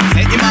this of me.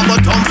 Say him a go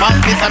thump and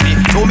kiss of me.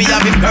 Show me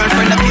have him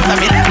girlfriend a kiss of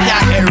me.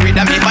 Yeah, get rid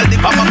of me. But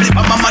lip of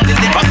my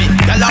deliver me.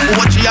 Tell her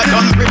what she a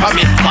done grip of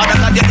me. Father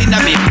not the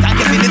inner me. Thank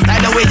you for the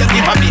style the way you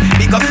give of me.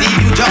 Big up see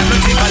you just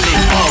physically.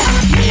 Oh,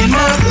 me and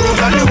my crew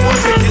got the whole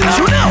city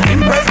locked.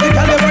 Impressed me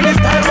tell everyone this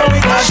time for we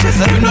got.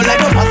 You know like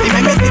the fussy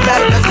make me feel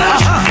like the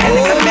flash.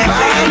 Elephant man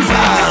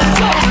say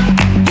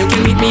you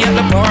can meet me at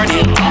the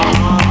party.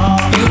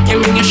 You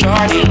can bring your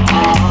shorty.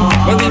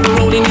 We'll be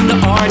rolling in the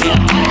party.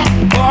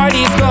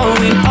 Party's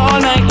going all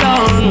night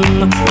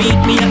long. Meet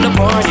me at the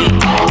party.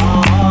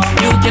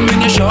 You can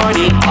bring your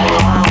shorty.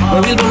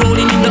 We'll be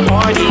rolling in the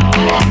party.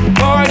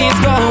 Party's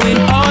going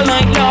all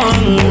night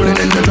long. Rolling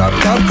in the drop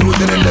top,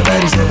 cruising in the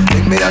Benz.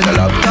 Take me on the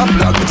laptop,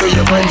 log me to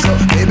your friends.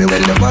 Baby,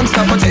 when the fun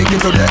stop, I'll take you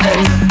to the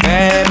end.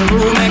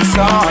 Bedroom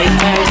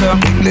excitement.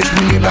 English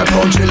medium like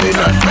pound chilling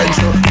and friends.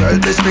 Girl,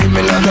 be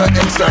screaming like an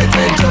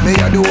excitement. Me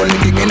are the only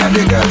king in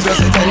the girls'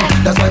 resident.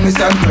 That's why me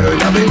stand firm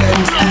and be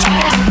end.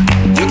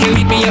 You can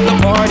meet me at the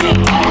party.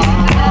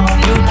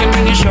 You can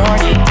bring your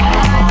shorty.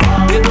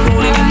 We'll be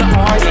rolling in the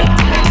party.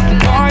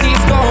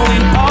 Party's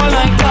going all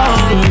night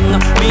long.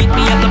 Meet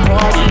me at the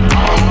party.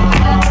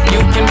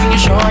 You can bring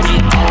your shorty.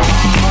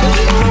 We'll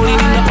be rolling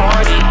in the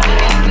party.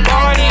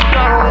 Party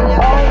going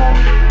all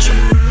night.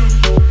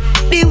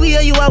 The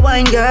way you a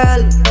wine,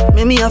 girl,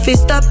 make me have to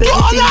stop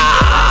everything.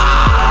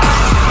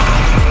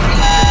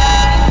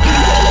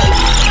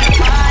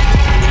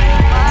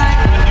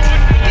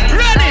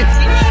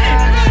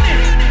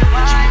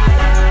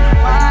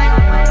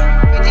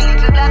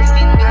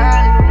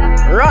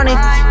 Run it.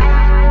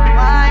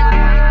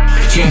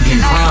 Champion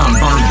Crown,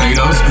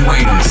 Barbados'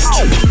 greatest.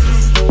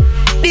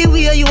 The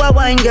way you a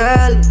wine,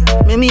 girl,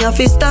 make me have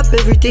to stop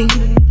everything.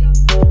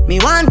 Me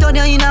want turn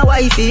you in a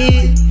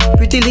wifey,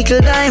 pretty little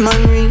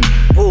diamond ring.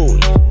 Boy,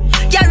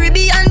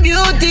 Caribbean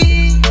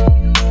beauty,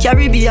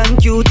 Caribbean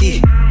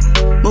cutie.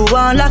 Move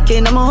on lock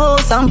in my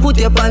house and put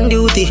you on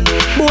duty.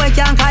 Boy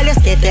can't call you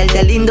skate,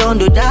 tell him don't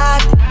do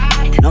that.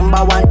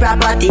 Number one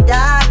property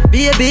that.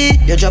 Baby,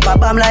 you drop a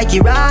bomb like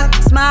Iraq.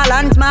 Small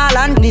and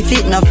if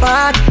it no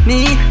fat.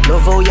 Me,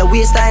 love how your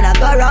waistline a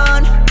go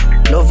round.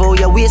 Love how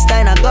your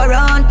waistline a go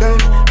round, girl.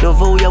 Love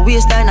how your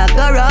waistline a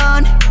go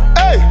round.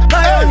 Hey,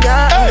 hey,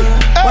 hey,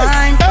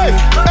 wine for me,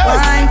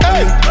 wine for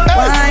me,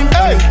 wine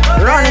for me.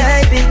 Run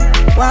it, baby,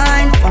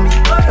 wine for me,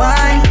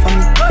 wine for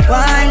me,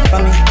 wine for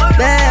me,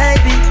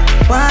 baby,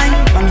 wine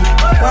for me,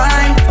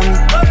 wine for me,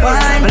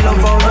 wine for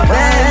me,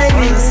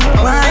 baby,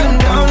 wine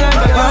for me,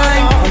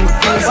 wine for me,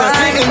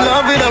 wine in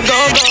love with a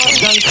go-go.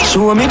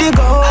 Show me the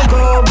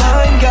go-go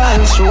wine, girl.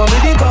 Show me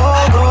the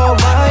go-go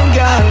wine,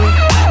 girl.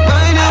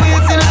 Mind you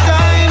wasting the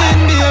time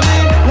and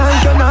baby,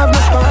 like you have no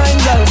spine,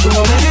 girl.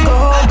 Show me the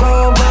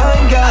go-go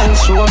wine, girl.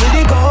 Show me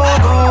the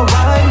go-go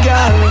wine,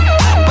 girl.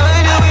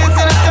 Mind you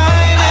wasting the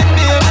time and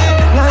baby,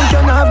 like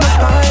you have no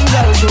spine,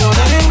 girl. Show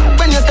me.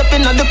 When you step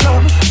in at the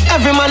club,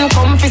 every man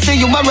come fi see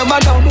you a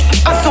rubber dub.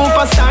 A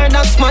superstar,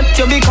 that's what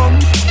you become.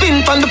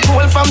 Spin from the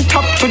pole from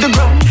top to the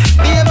ground.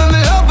 Baby, me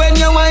love when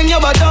you wine your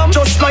bottom.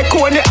 Just like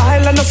Coney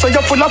Island, so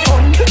you're full of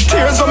fun.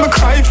 Tears when me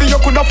cry for you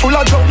coulda full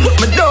of drum.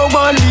 Me don't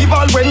want leave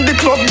all when the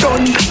club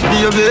done.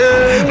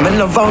 Baby, me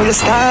love how you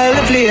style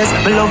the place.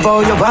 Me love how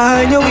you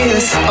wine your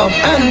waist up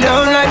and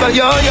down like a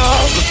yo-yo.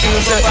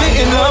 Set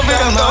me in love with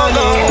a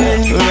go-go.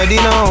 You ready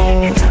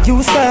now?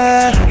 You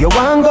say you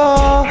want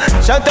go.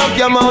 Shut up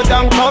your mouth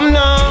and come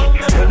now.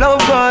 You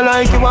love girl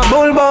like you a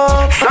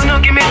bullbox. So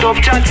no give me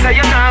tough chat, say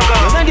you nah go.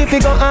 You ready fi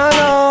go all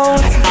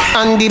out,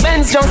 and the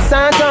Benz just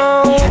sat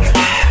out.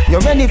 You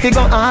ready fi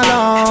go all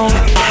out.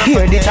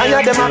 Hear the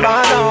tire dem a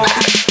ball out.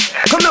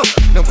 Come now.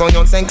 Look how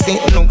you sexy,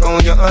 look how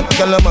you hot.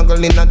 Girl a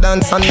muggle in a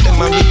dance and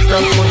dem a big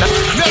rock for that.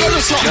 Never do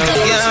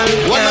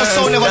something. One no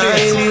sound never do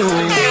it.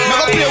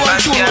 Never play one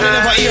tune when you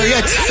never hear. Yeah.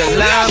 So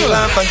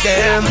laugh for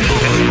them.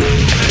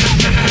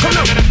 Come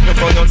on. Look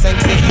how you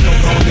sexy, look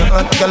how you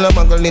hot. Girl a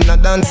muggle in a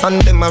dance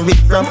and them a rip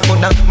rap for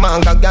that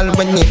manga girl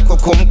when name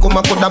come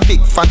a coulda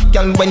big fat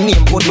girl when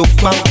name good look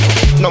fat.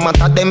 No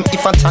matter them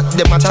if I chat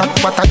them a chat.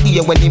 What a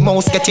day when the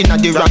mouse get in a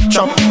the rap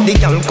trap. The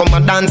girl come a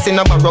dance in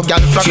a barrow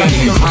girl frog.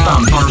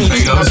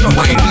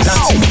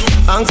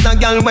 Ask a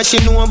girl what she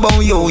know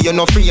about you. You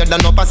no afraid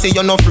of no pussy,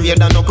 you no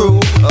afraid of no crew.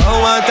 Oh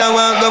what I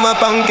want go my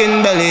pumpkin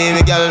belly.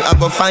 The girl I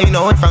go find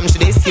out from she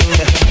this you.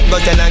 Go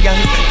tell a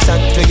girl chat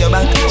to your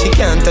back. She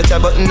can't touch a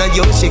button of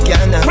you. She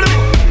can't.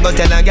 Go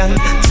tell a girl,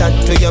 chat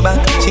to your back.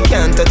 She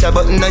can't touch a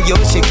button of you,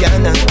 she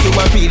can't. You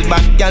a real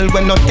bad girl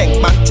when no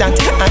take back chat.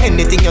 And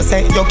anything you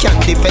say, you can't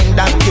defend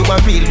that. You a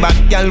real bad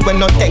girl when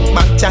no take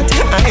back chat.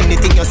 And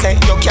anything you say,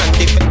 you can't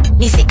defend.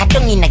 Me say I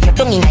don't in your,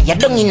 don't in your,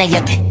 don't in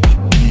your.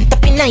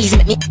 Tapping nice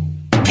make me.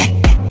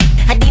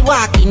 I di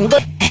walking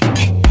good.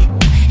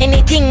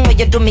 Anything where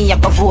you do me, I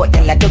go vote.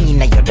 Tell I don't in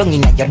your, don't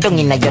in your, don't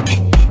in your.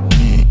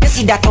 You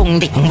see that tongue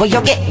dick, where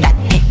you get that?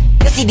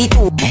 You see the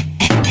two.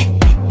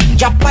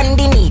 Drop on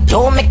the knee,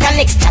 don't make a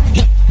next chat.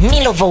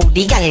 Me love how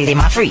the gal dem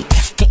a free.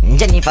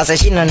 Jennifer says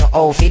she no know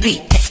how to do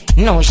it.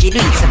 No, she do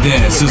it.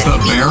 This is the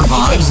Bear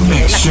Vibes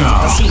Mix Show.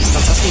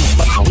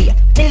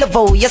 Me love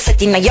how you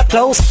set in your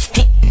clothes,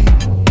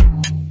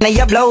 in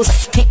your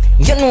blouse.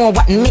 You know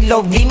what me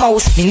love the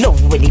most. Me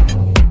love with it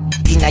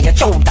in your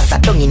shoulders,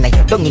 dung in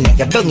your, dung in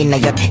your, dung in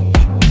your.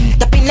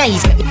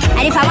 Nice.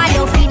 And if I want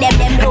to feed them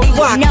don't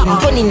know.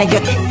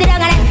 Sit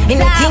down and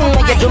anything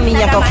when you do me,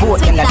 I go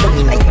forth. I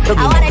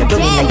want a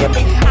gym.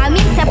 I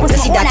mean, I put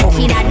my own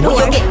key that door.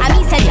 I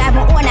mean, I drive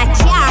my own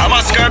car. I'm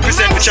a scar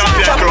percent for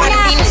champion crew.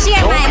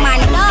 Share my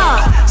man,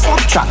 no.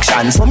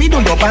 Subtraction, so me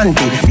do your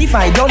panty.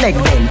 Divide your leg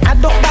then,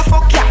 adopt the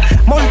fuck ya.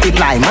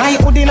 Multiply my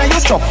hood in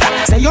your structure.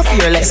 Say you're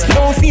fearless,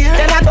 no fear,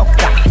 tell a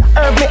doctor.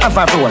 Herb me have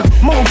a role,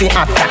 movie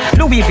actor.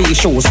 Louis V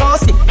shoes, so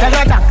sick, tell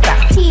a doctor.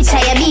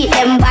 Teacher, you beat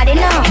them body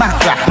now.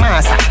 Backtrack,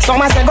 massa.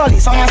 Some a say gully,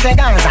 some a say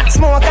Gaza.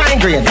 Smoke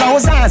and grade, no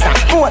Zaza.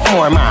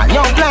 Portmore mall,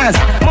 Young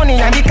Plaza.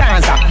 Money and the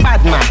Kaza.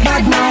 Bad man,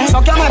 bad man.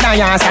 Suck your mother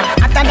yasa.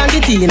 Hotter than the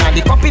tina,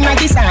 the cup in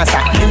the salsa.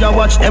 Me a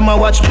watch, them a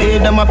watch, pay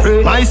them a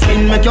pray. My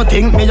skin make you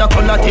think me a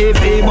color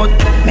TV, but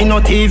me no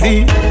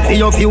TV. For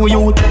your few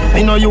youth,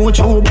 me no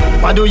YouTube.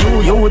 What do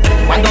you youth?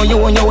 What do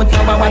you youth?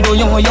 What do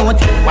you youth?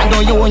 What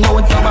do you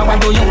youth? What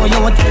do you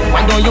youth?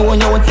 What do you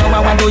youth?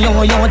 What do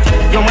you youth?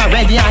 You a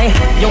red eye,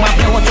 you a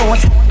blue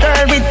tooth.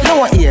 Girl with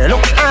no ear,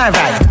 look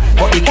alright.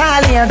 But the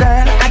tall here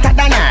girl, hotter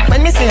than her.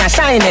 When me see a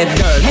shiny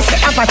girl, me say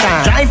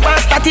avatar. Drive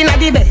past that in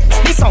the best.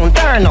 The sound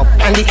turn up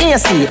and the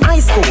AC, high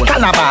school,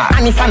 Calabar.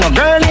 And if I no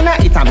girl in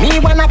it a me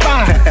wanna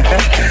par.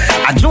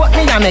 I joke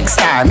me a next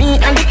star. Me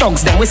and the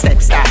thugs them we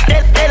step star.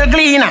 Tell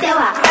Gleaner,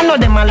 I know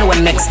them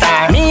alone next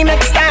star. Me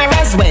next star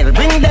as well.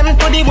 Bring them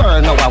to the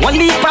world now. One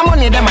leap of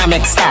money them a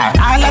make star.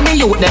 All of me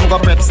youth them go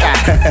prep star.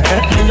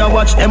 Me a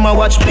watch them a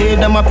watch, pay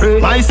them a pray.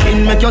 My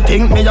skin make you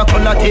think me a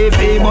color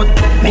TV, but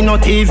me no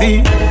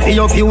TV. For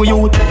your few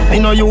youth, me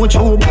no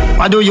YouTube.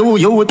 What do you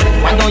youth?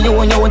 What do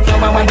you youth?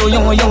 What do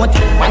you youth?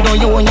 What do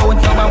you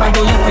youth? What do you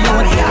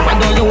youth? What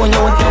do you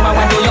youth?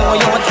 What do you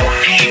youth?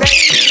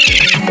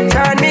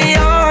 Turn me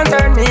on,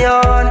 turn me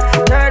on,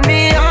 turn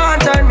me on,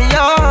 turn me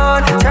on,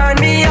 turn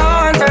me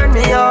on, turn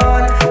me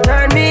on,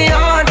 turn me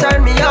on,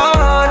 turn me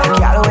on.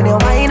 Girl, when you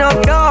wind up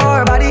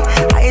your body,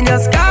 I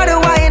just gotta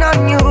wind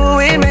on you.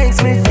 It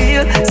makes me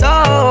feel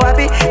so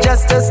happy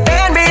just to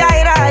stand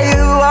behind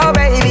you, oh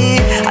baby.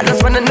 I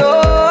just wanna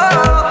know,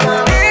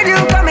 did you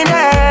come in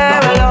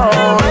there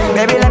alone?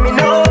 Baby, let me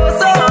know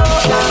so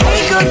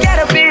we could get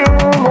a feel.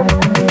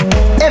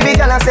 Every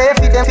girl I say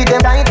fit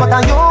them tight, but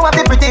you have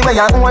the pretty way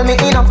you hold me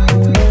in up.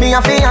 Me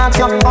a fi ask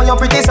you, how you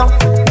pretty so?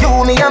 You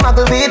me a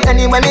muggle with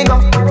anywhere me go.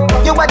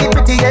 You are the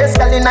prettiest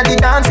girl inna the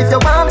dance. If you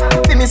want,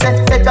 fi me say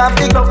take off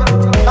the glove.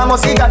 I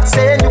must see God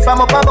send you from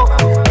up above.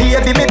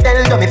 Baby me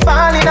tell you me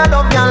fall in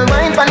love. Y'all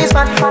mind pon this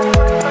fat,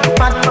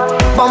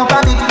 bump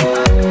a bit.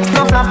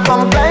 No flap,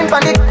 come climb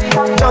pon it,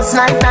 just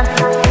like that.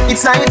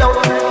 It's slide out,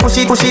 push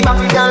it back.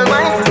 Y'all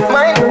mind,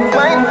 mind,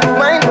 mind,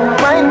 mind,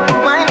 mind,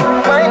 mind,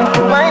 mind,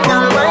 mind,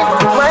 y'all mind,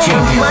 mind,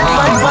 mind,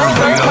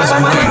 mind,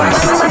 mind.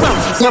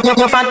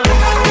 You're fat.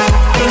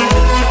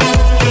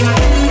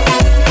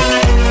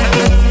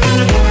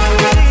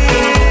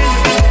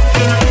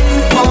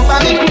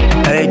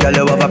 Hey girl,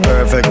 you have a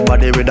perfect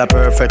body with a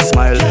perfect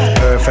smile.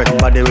 Perfect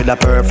body with a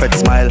perfect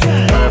smile.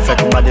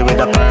 Perfect body with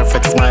a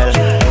perfect smile.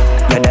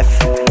 You're deaf.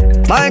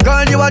 My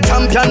girl, you a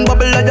champion.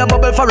 Bubble like you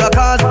bubble for a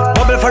cause.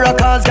 Bubble for a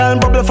cause, girl,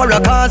 bubble for a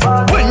cause.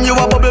 When you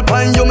a bubble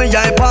pine, you me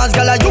eye pass.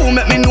 Girl, you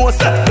make me know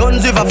say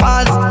don't give a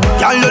falls.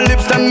 Girl, your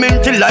lips them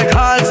minty like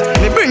hearts.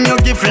 Me bring you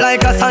gift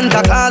like a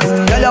Santa Claus.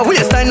 Girl, your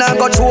waistline I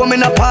got through me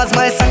in a pass.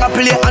 My song I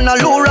play on a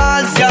low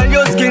rolls. Girl,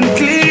 your skin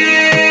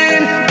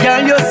clean.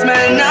 Girl, you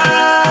smell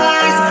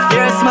nice.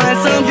 Your smile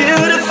so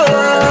beautiful.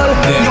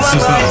 This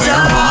is the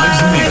Bear Vibes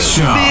Mix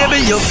Show.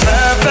 Baby, you're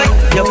perfect.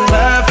 You're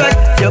perfect.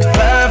 You're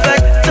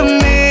perfect to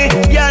me.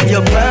 Yeah,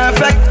 you're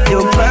perfect.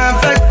 You're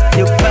perfect.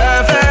 You're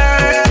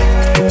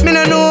perfect. Me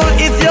no know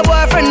if your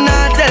boyfriend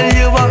not tell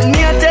you what me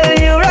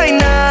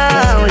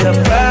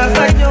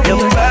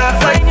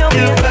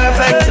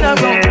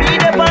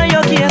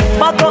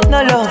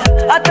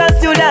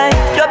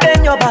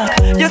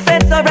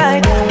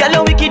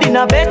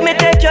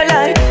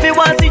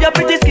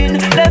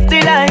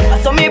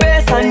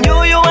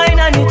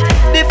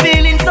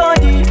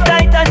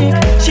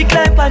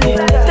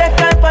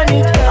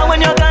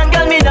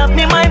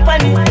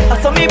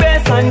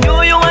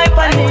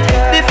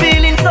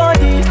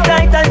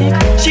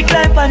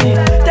time for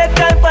it, take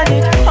time for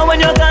it. And when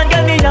you're gone,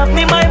 get me up,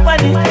 me mind for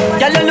it.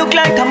 Girl, you look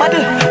like a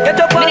model. Get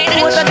up and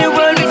see what the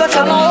world we got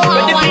travel.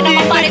 Ready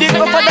for the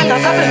proper than a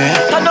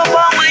saddle. Turn up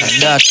on my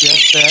that you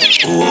said.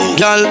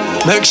 Girl,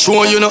 make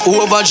sure you not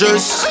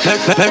overdress.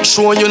 Make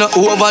sure you not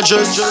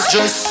overdress.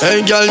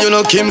 Hey girl, you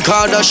know Kim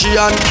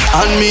Kardashian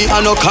and me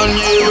I no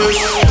Kanye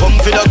West. Come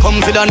for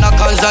the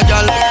knockers a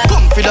girl.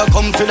 Come for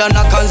the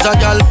knockers a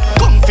girl.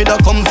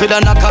 Come for the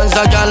knockers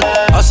a girl.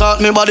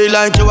 Assault me body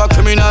like you a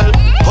criminal.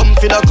 Come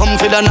for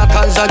the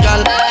knockers a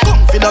girl.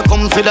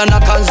 Come for the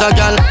knockers a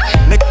girl.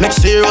 Make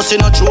serious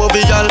in a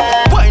jovial.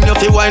 Wine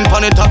if you wine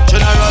pon the top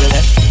general.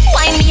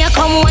 Wine me,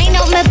 come wine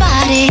up my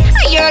body.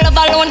 Your love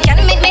alone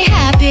can make me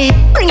happy.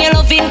 Bring your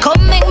love in,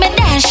 come make me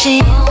dash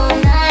it all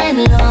night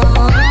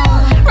long.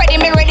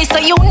 Ready, so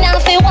you now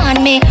feel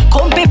want me.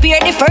 Come prepare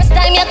the first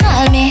time you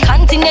call me.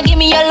 Continue, give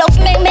me your love,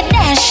 make me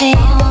dash it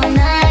all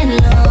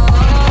night long.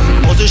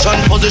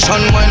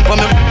 Position, wine for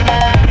me.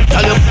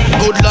 Tell you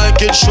good like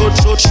it should.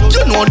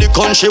 You know the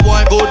country boy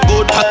good.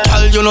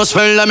 Tell you no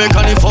smell like me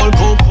carnival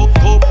cook.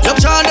 You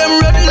charge them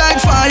red like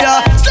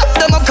fire. Slap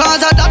them up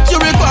cause of that you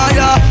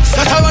require.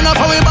 Set a run up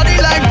for me body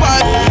like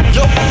pipe.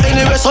 Yo,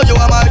 anyway so you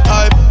are my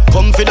type.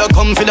 Come for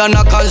the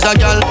knockers a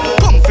gal.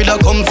 Come for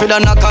the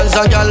knockers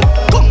a gal.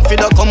 Come for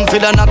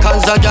the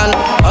knockers a gal.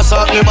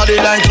 Assault me body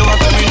like you are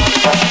coming.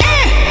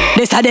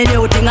 This a the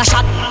new thing a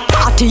shot.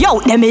 Party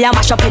out, then me a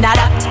mash up in a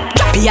that.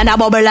 Droppy and a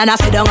bubble and a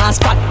sit down and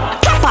squat.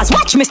 Rappers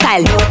watch me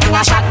style, new thing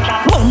a shot.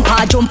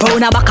 Bumper jump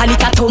round a back and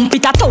it a thump.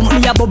 It a thump, me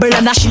a bubble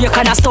and a shake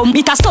and a stump.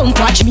 It a stump,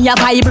 watch me a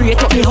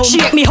vibrate up me hump.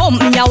 Shake me hump,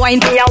 me a wine,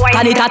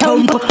 and it a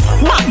thump.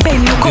 Back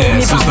bend, you call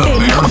me back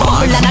bend.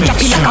 Bubble and a drop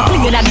in like a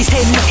plane a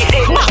descend.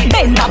 Back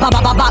bend,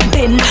 back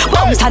bend.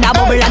 Bounce and a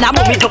bubble and a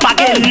boom it up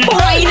again.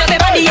 Wine up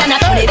everybody and a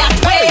turn it that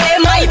way.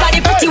 My body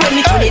pretty when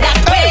me turn it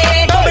that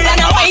way. Bubble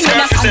and a wine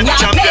and a song ya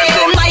play.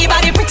 My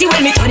body pretty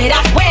when me turn it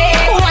that way.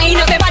 Wine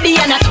up everybody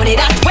and a turn it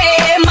that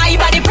way. My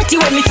body pretty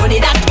when me turn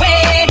it that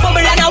way.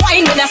 Bubble and a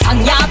wine when a song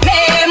ya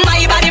play.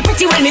 My body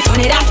pretty when me turn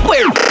it that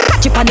way.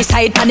 Catch it on the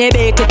side, pan the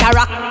bake it a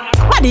rock.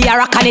 Body a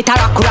rock and it a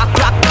rock.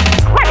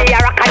 Body a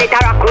rock and it a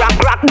rock.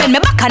 Bend me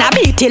back and a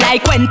beat it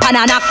like when pan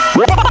a knock.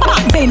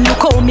 Back bend,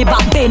 look how me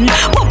back bend.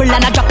 Bubble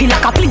and a drop it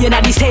like a plane a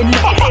descend.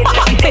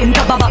 Back bend,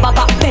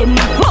 back bend.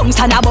 Bounce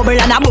and a bubble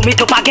and a boom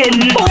it up again.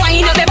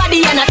 Wine up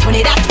everybody and a turn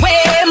it that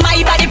way. My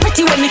body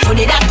pretty when me turn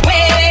it that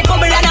way.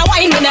 Bubble and a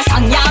wine when a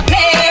song ya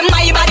play.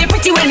 My body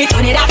pretty when me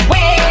turn it that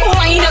way.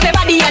 Wine up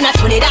everybody and a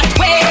turn it that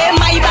way.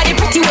 My body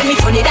pretty when me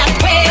turn it that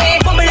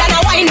way. Bubble and a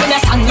wine when a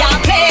song ya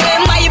play.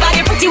 My body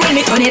pretty when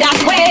me turn it that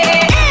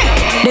way.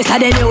 This a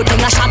the new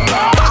thing a shot.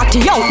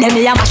 Party out, then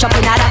me a mash up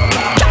in a that.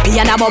 Droppy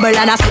and a bubble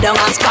and a sit down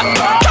and squat.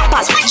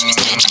 Droppers watch me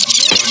stretch.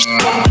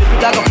 Flip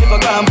it like a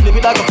flippergram, flip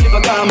it like a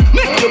flippergram.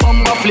 Make your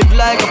bumper flip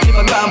like a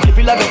flippergram, flip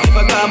it like a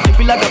flippergram,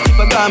 flip it like a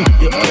flippergram.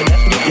 You're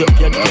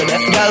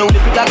left, girl.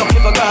 Flip it like a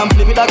flippergram,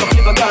 flip it like a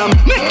flippergram.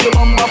 Make your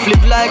bumper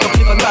flip like a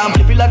flippergram,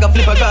 flip it like a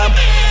flippergram.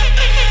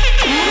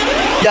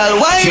 Girl,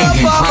 wind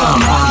up on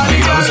my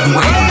body, girl.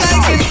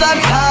 Like it's a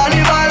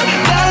carnival.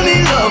 Girl, me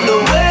love the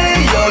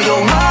way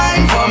you're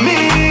wine for me.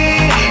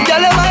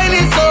 Girl, your wine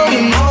is so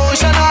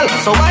emotional.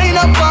 So wind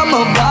up on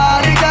my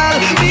body, girl.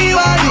 Me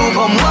while you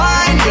come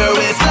wine your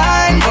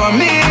waistline for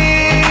me.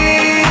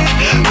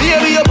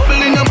 Baby, you're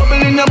bubbling, you're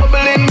bubbling, you're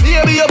bubbling.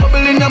 Baby, you're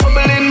bubbling, you're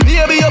bubbling.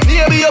 Baby,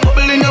 you're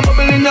bubbling, you're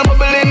bubbling, you're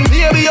bubbling.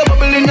 Baby, you're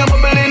bubbling, you're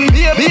bubbling.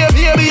 Baby, you're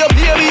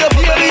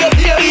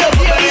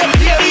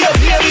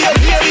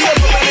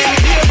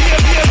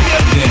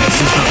This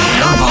is the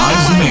Bear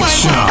Vibes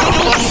Mixshow.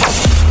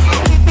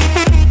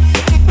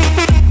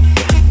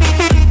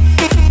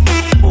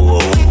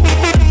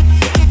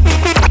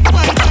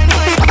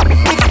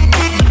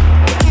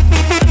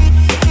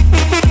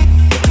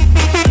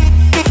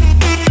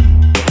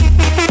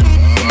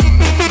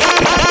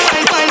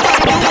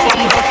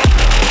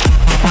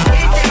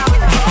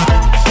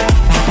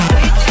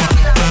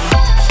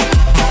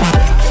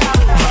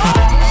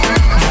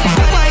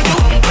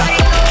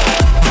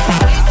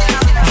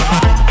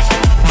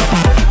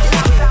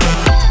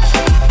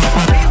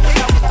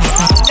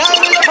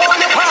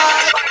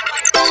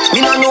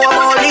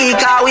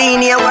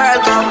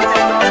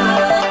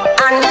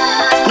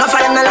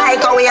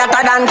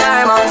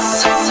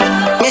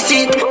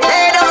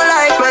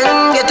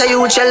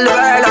 Shell the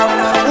world up.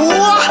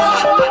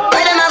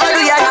 Where them a go do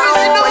ya now?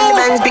 When the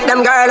men pick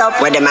them girl up,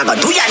 where them a go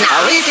do ya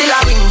now? We still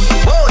a win.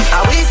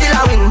 We still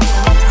a win.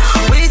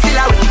 We still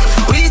a win.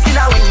 We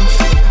still a win.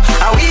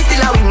 We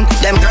still a win.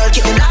 Them girl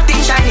keep the black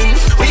thing shining.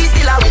 We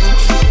still a win.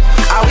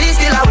 We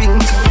still a win.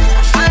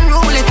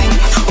 Unruly thing.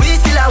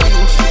 We still a win.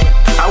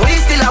 We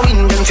still a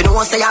win. Them fi know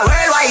say a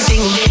worldwide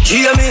thing.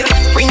 Hear me?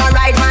 We no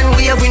ride man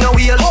wave, we no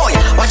wheel. Boy,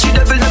 watch the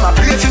devil them a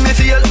pray for me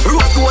feel.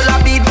 Rose gold a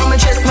beat from my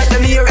chest, make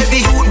them hear. Every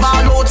youth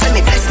ball out, send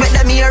me bless, make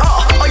them hear.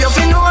 Oh, you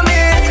fi know me,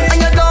 and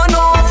you don't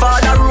know.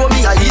 Father row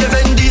me a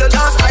even deal.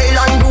 Just style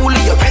and rule,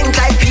 you print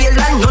like pale.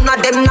 And none of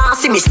them nah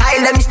see me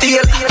style, them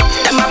steal.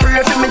 Them a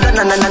pray for me, na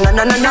na na na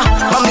na na na.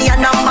 But me a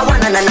number one,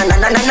 na na na na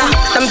na na na.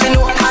 Them fi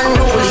know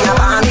unruly, a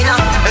bamina.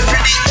 Every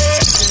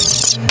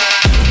day.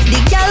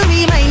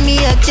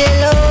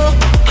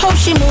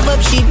 she move up,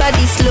 she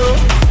body slow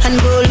and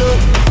go low.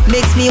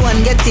 Makes me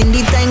want get in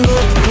the tango.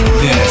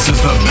 This is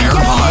the Bear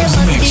Vibes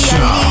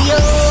Mixshow.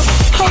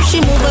 How she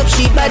move up,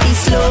 she body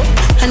slow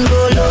and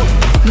go low.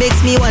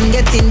 Makes me want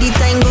get in the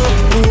tango.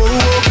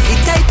 The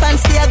tight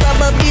pants they a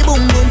grab up the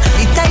boom boom.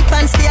 The tight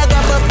pants they a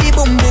grab up the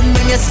boom boom.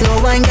 When you slow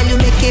wine, girl, you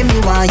making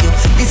me want you.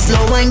 The slow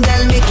wine,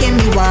 girl, making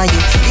me want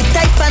you. The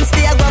tight pants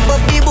they a grab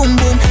up the boom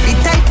boom. The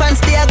tight pants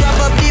they a grab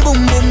up the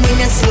boom boom. When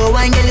you slow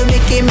wine, girl, you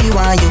making me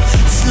want you.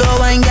 Slow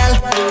wine, girl.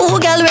 Ooh,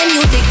 girl, when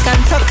you tick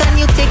and tuck and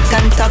you tick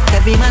and tuck,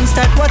 every man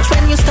start watch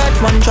when you start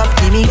one drop.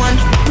 Give me one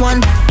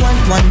drop.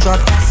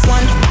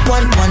 One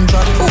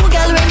drop. Ooh,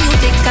 girl, when you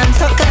tick and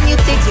tuck and you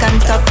tick and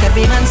tuck,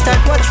 every man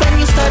start watch when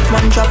you start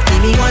one drop.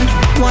 Give me one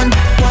drop.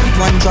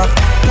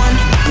 One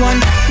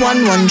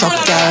drop,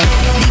 girl.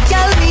 The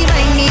girl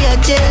behind me a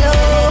jello.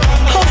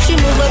 How she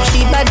move up,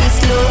 she body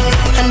slow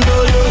and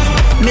go low.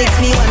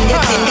 Makes me want get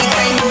in the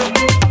tango.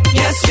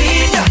 Yes,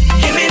 speed,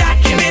 give me that,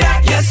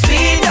 yes,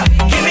 speed,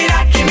 give me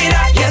that,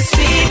 yes,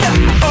 speed.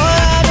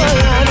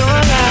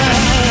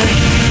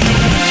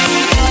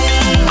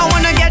 I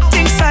wanna get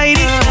excited,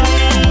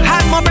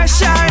 have more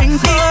pressure and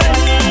deep.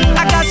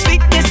 I got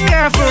sweetness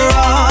care for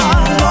all.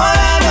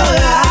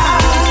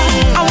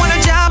 I wanna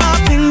jam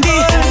up in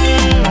deep,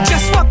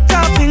 just walk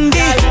up in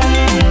deep.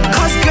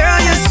 'Cause girl,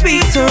 you're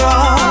sweet to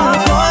all.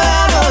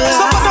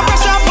 So put some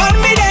pressure upon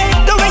me there.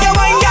 The way you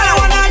wine, girl, I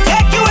wanna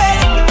take you away.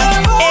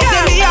 Is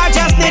it me or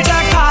just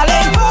nature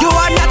calling? You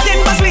are nothing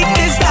but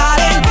sweetness,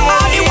 darling.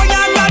 All the way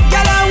you got,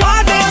 girl, I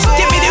want it.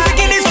 Give me the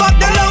wickedness, fuck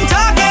the long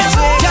talking.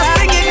 Just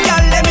bring it,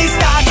 girl, let me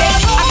start it.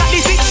 I got the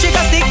sweet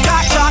sugar stick,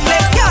 dark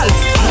chocolate, girl.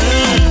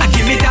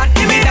 Give me that,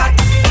 give me that.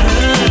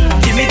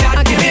 Give me that,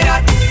 give me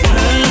that.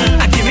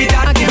 Give me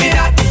that, give me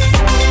that.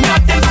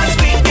 Nothing but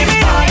sweetness,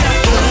 darling.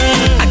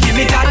 Give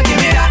me that, give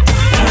me that.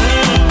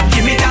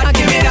 Give me that,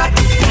 give me that.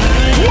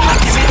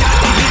 Give me that,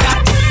 give me that.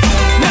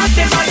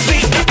 Nothing but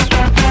sweetness.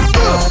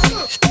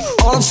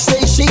 All she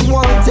say she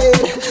wanted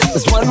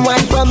was one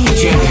wine from me.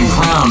 Champion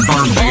Crown,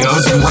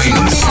 Barbados and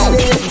Wales.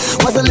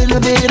 Was a little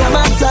bit of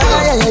my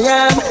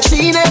time.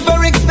 She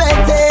never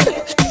expected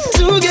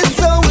to get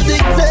so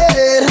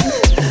addicted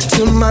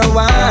to my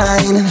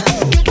wine.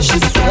 She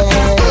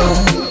said,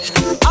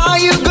 are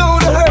you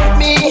gonna hurt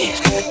me?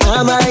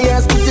 Am I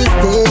a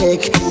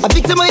statistic? A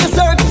victim of your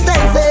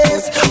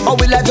circumstances? Or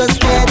will I just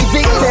get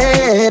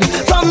evicted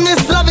from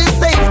this loving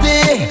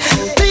safety?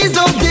 Please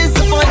don't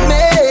disappoint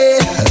me.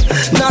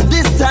 Not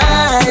this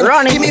time.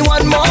 Ronnie. Give me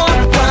one more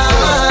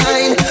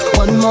wine.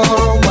 One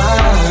more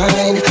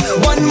wine.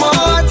 One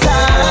more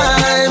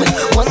time.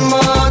 One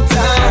more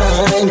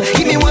time.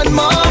 Give me one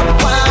more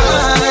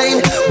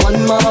wine. One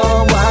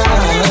more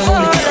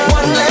wine.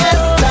 One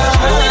last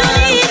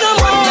time.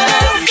 One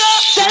last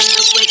time. Tell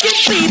them wicked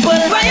people,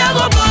 fire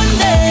go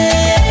Bundy,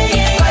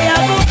 fire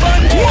go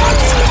Bundy. What?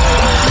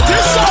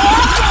 This song?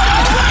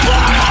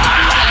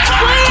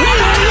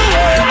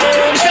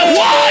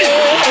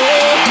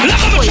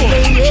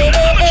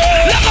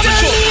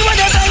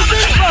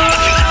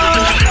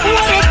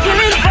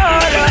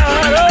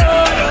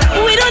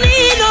 We don't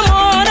need no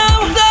more now.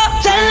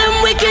 Tell them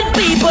wicked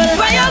people,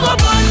 fire go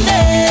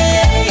Bundy,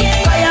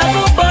 fire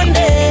go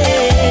Bundy.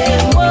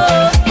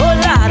 Oh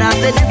Lord, I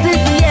said this is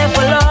the year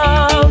for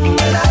love.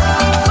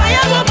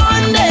 Fire go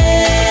Bundy,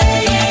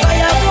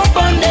 fire go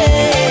Bundy.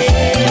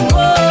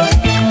 Oh,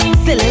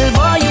 say little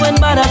boy, you ain't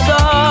bad at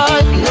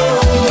all.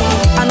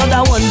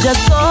 Another one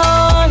just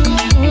gone.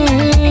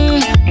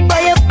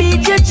 Boy, you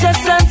beat your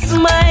chest and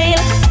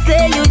smile.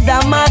 Say you's a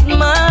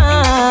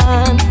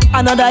madman.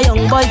 Another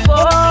young boy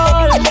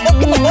fall.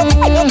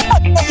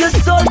 Your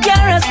soul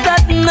can rest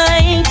at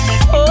night.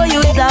 Oh,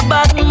 you's a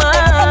bad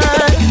man.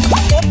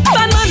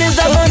 Bad man is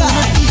a man who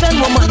defend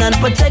woman and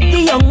protect the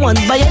young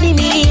ones by any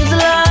means,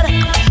 Lord.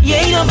 You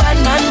ain't no bad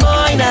man,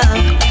 boy, now.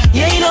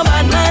 You ain't no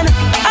bad man.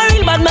 A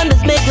real bad man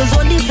just make his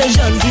own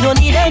decisions. He don't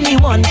need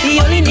anyone, he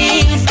only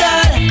needs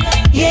God.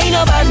 You ain't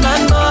no bad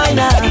man, boy,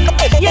 now.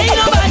 You ain't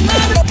no bad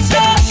man. So,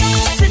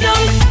 sit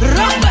down,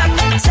 rock back.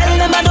 Tell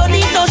them I don't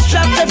need no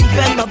strap to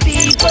defend my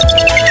people.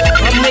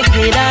 I'm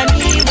making an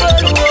evil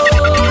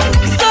war.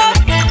 So,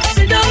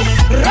 sit down,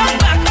 rock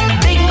back.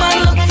 Big man,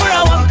 look for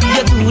a walk.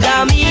 You're too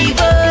damn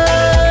evil.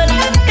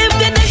 If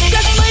they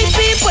discuss my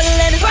people,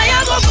 then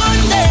fire go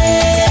Bundy.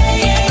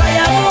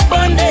 Fire go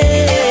Bundy.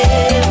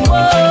 Oh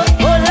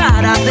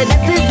Lord, I said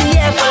this is the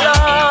year for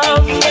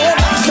love.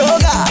 So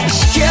gosh,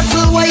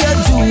 careful what you're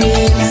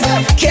doing.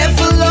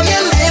 Careful how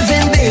you're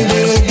living,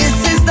 baby. This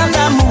is not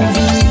a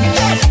movie.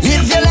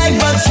 Live your life,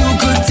 but you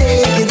could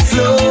take it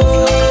slow.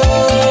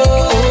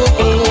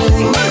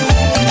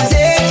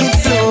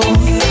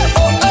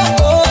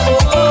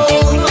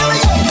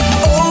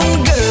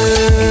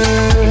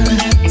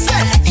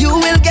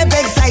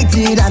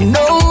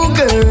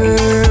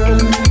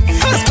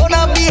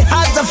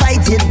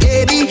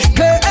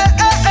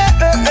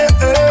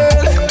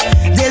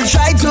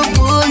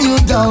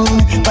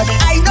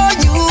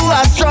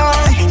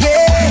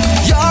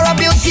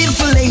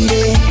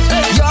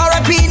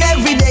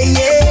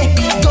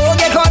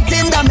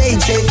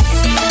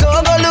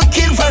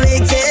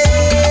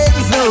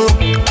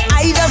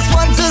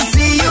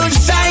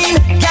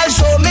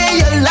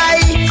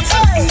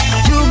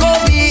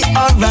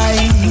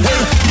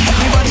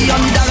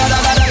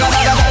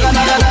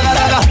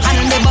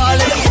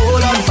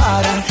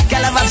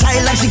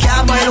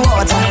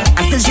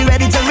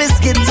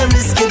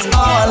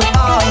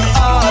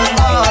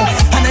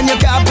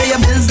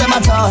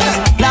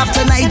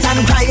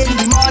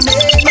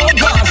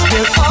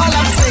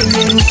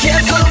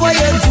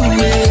 you're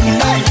doing.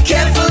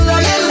 Careful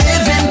how you're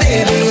living,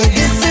 baby.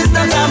 This is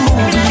not a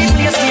movie.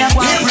 Yes, me a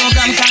go on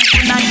program, can't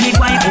put night, me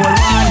go on old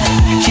one.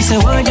 She say,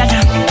 oh, dada,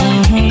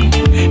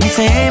 Me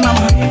say, hey,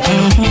 mama,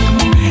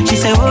 She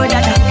say, oh,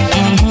 dada,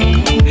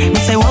 Me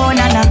say, oh,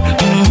 nana,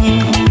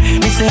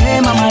 Me say, hey,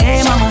 mama,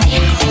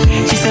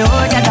 She say,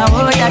 oh, dada,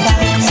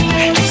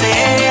 Me say,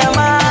 hey,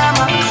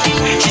 mama,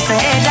 She say,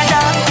 hey, dada,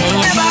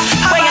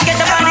 When you get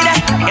the money there,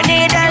 you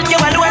need help, you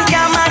alone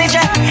can't manage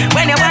it.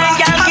 When you want,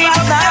 can't keep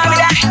up the army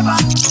there.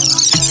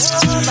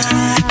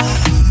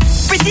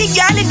 Pretty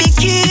girl in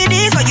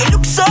bikinis, but you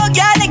look so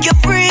girl like you're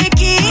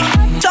freaky.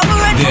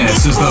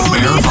 This is the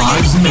Bear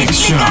Vibes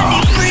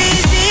Mixshow.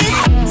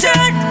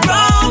 Turn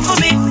round for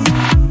me.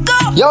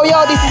 Yo,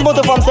 this is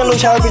Moto from St.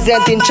 Lucia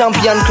representing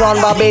Champion Crown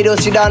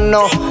Barbados. You don't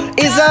know.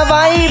 It's a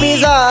vibe,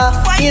 it's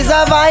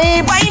a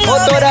vibe.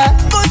 Moto that.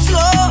 Go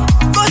slow,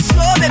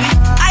 baby.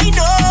 I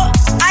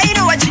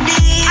know what you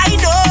need. I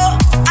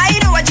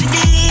know what you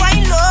need.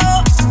 Wine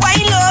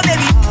low,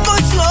 baby. Go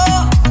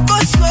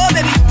slow,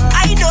 baby.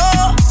 I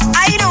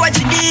know what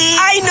you need.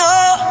 I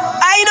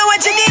know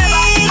what you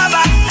need.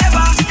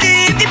 Never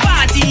leave the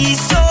party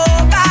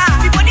sober.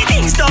 Before the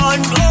things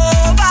done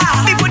over.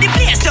 Before the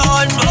place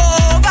done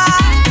over.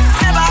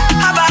 Never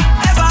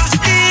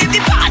leave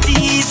the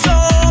party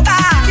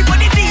sober. Before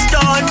the things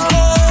done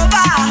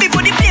over.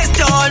 Before the place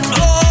done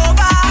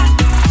over.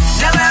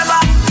 Never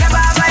ever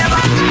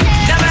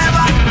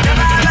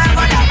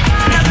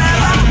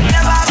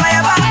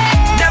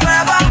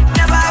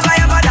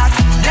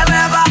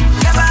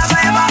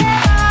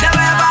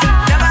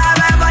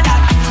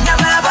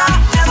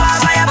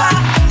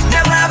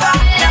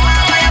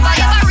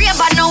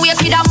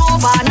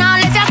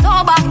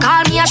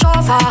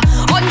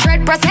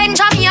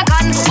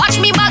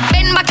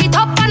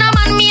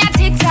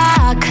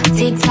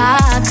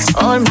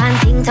Old man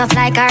think tough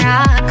like a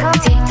rock.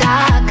 Tick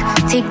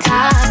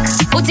tock.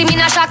 Put him in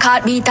a shock,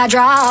 heartbeat a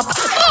drop.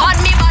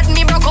 Bad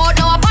me broke out,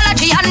 no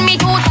apology. And me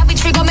too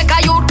savage, figure make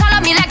a youth.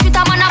 Follow me like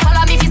Twitter, man,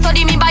 follow me. If you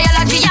study me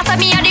biology, yes,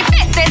 me are the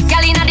bestest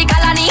girl in the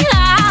colony.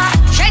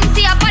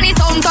 Shensi up on his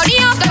own, turn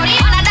it up.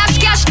 Man a dash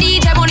cash,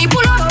 DJ money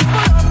pull up.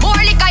 More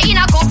liquor in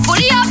a cup,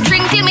 fully up.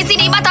 Drink till me see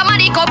the bottom of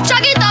the cup.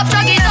 Chug it up.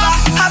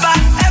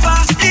 Ever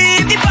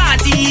leave the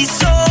party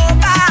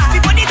sober.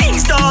 Before the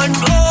things done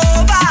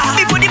over.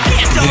 Before the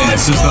place done over.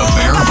 This is the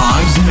Bear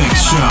Vibes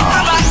Mixshow.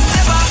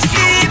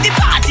 Leave the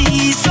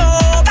party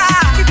sober.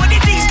 Before the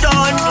things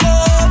done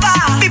over.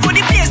 Before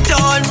the place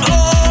done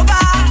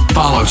over.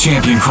 Follow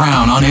Champion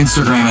Crown on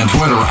Instagram and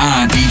Twitter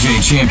at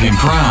DJ Champion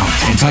Crown.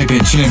 And type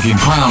in Champion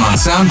Crown on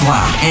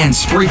SoundCloud and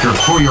Spreaker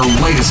for your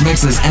latest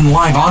mixes and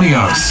live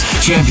audios.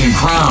 Champion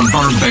Crown,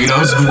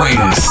 Barbados'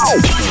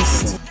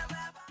 greatest.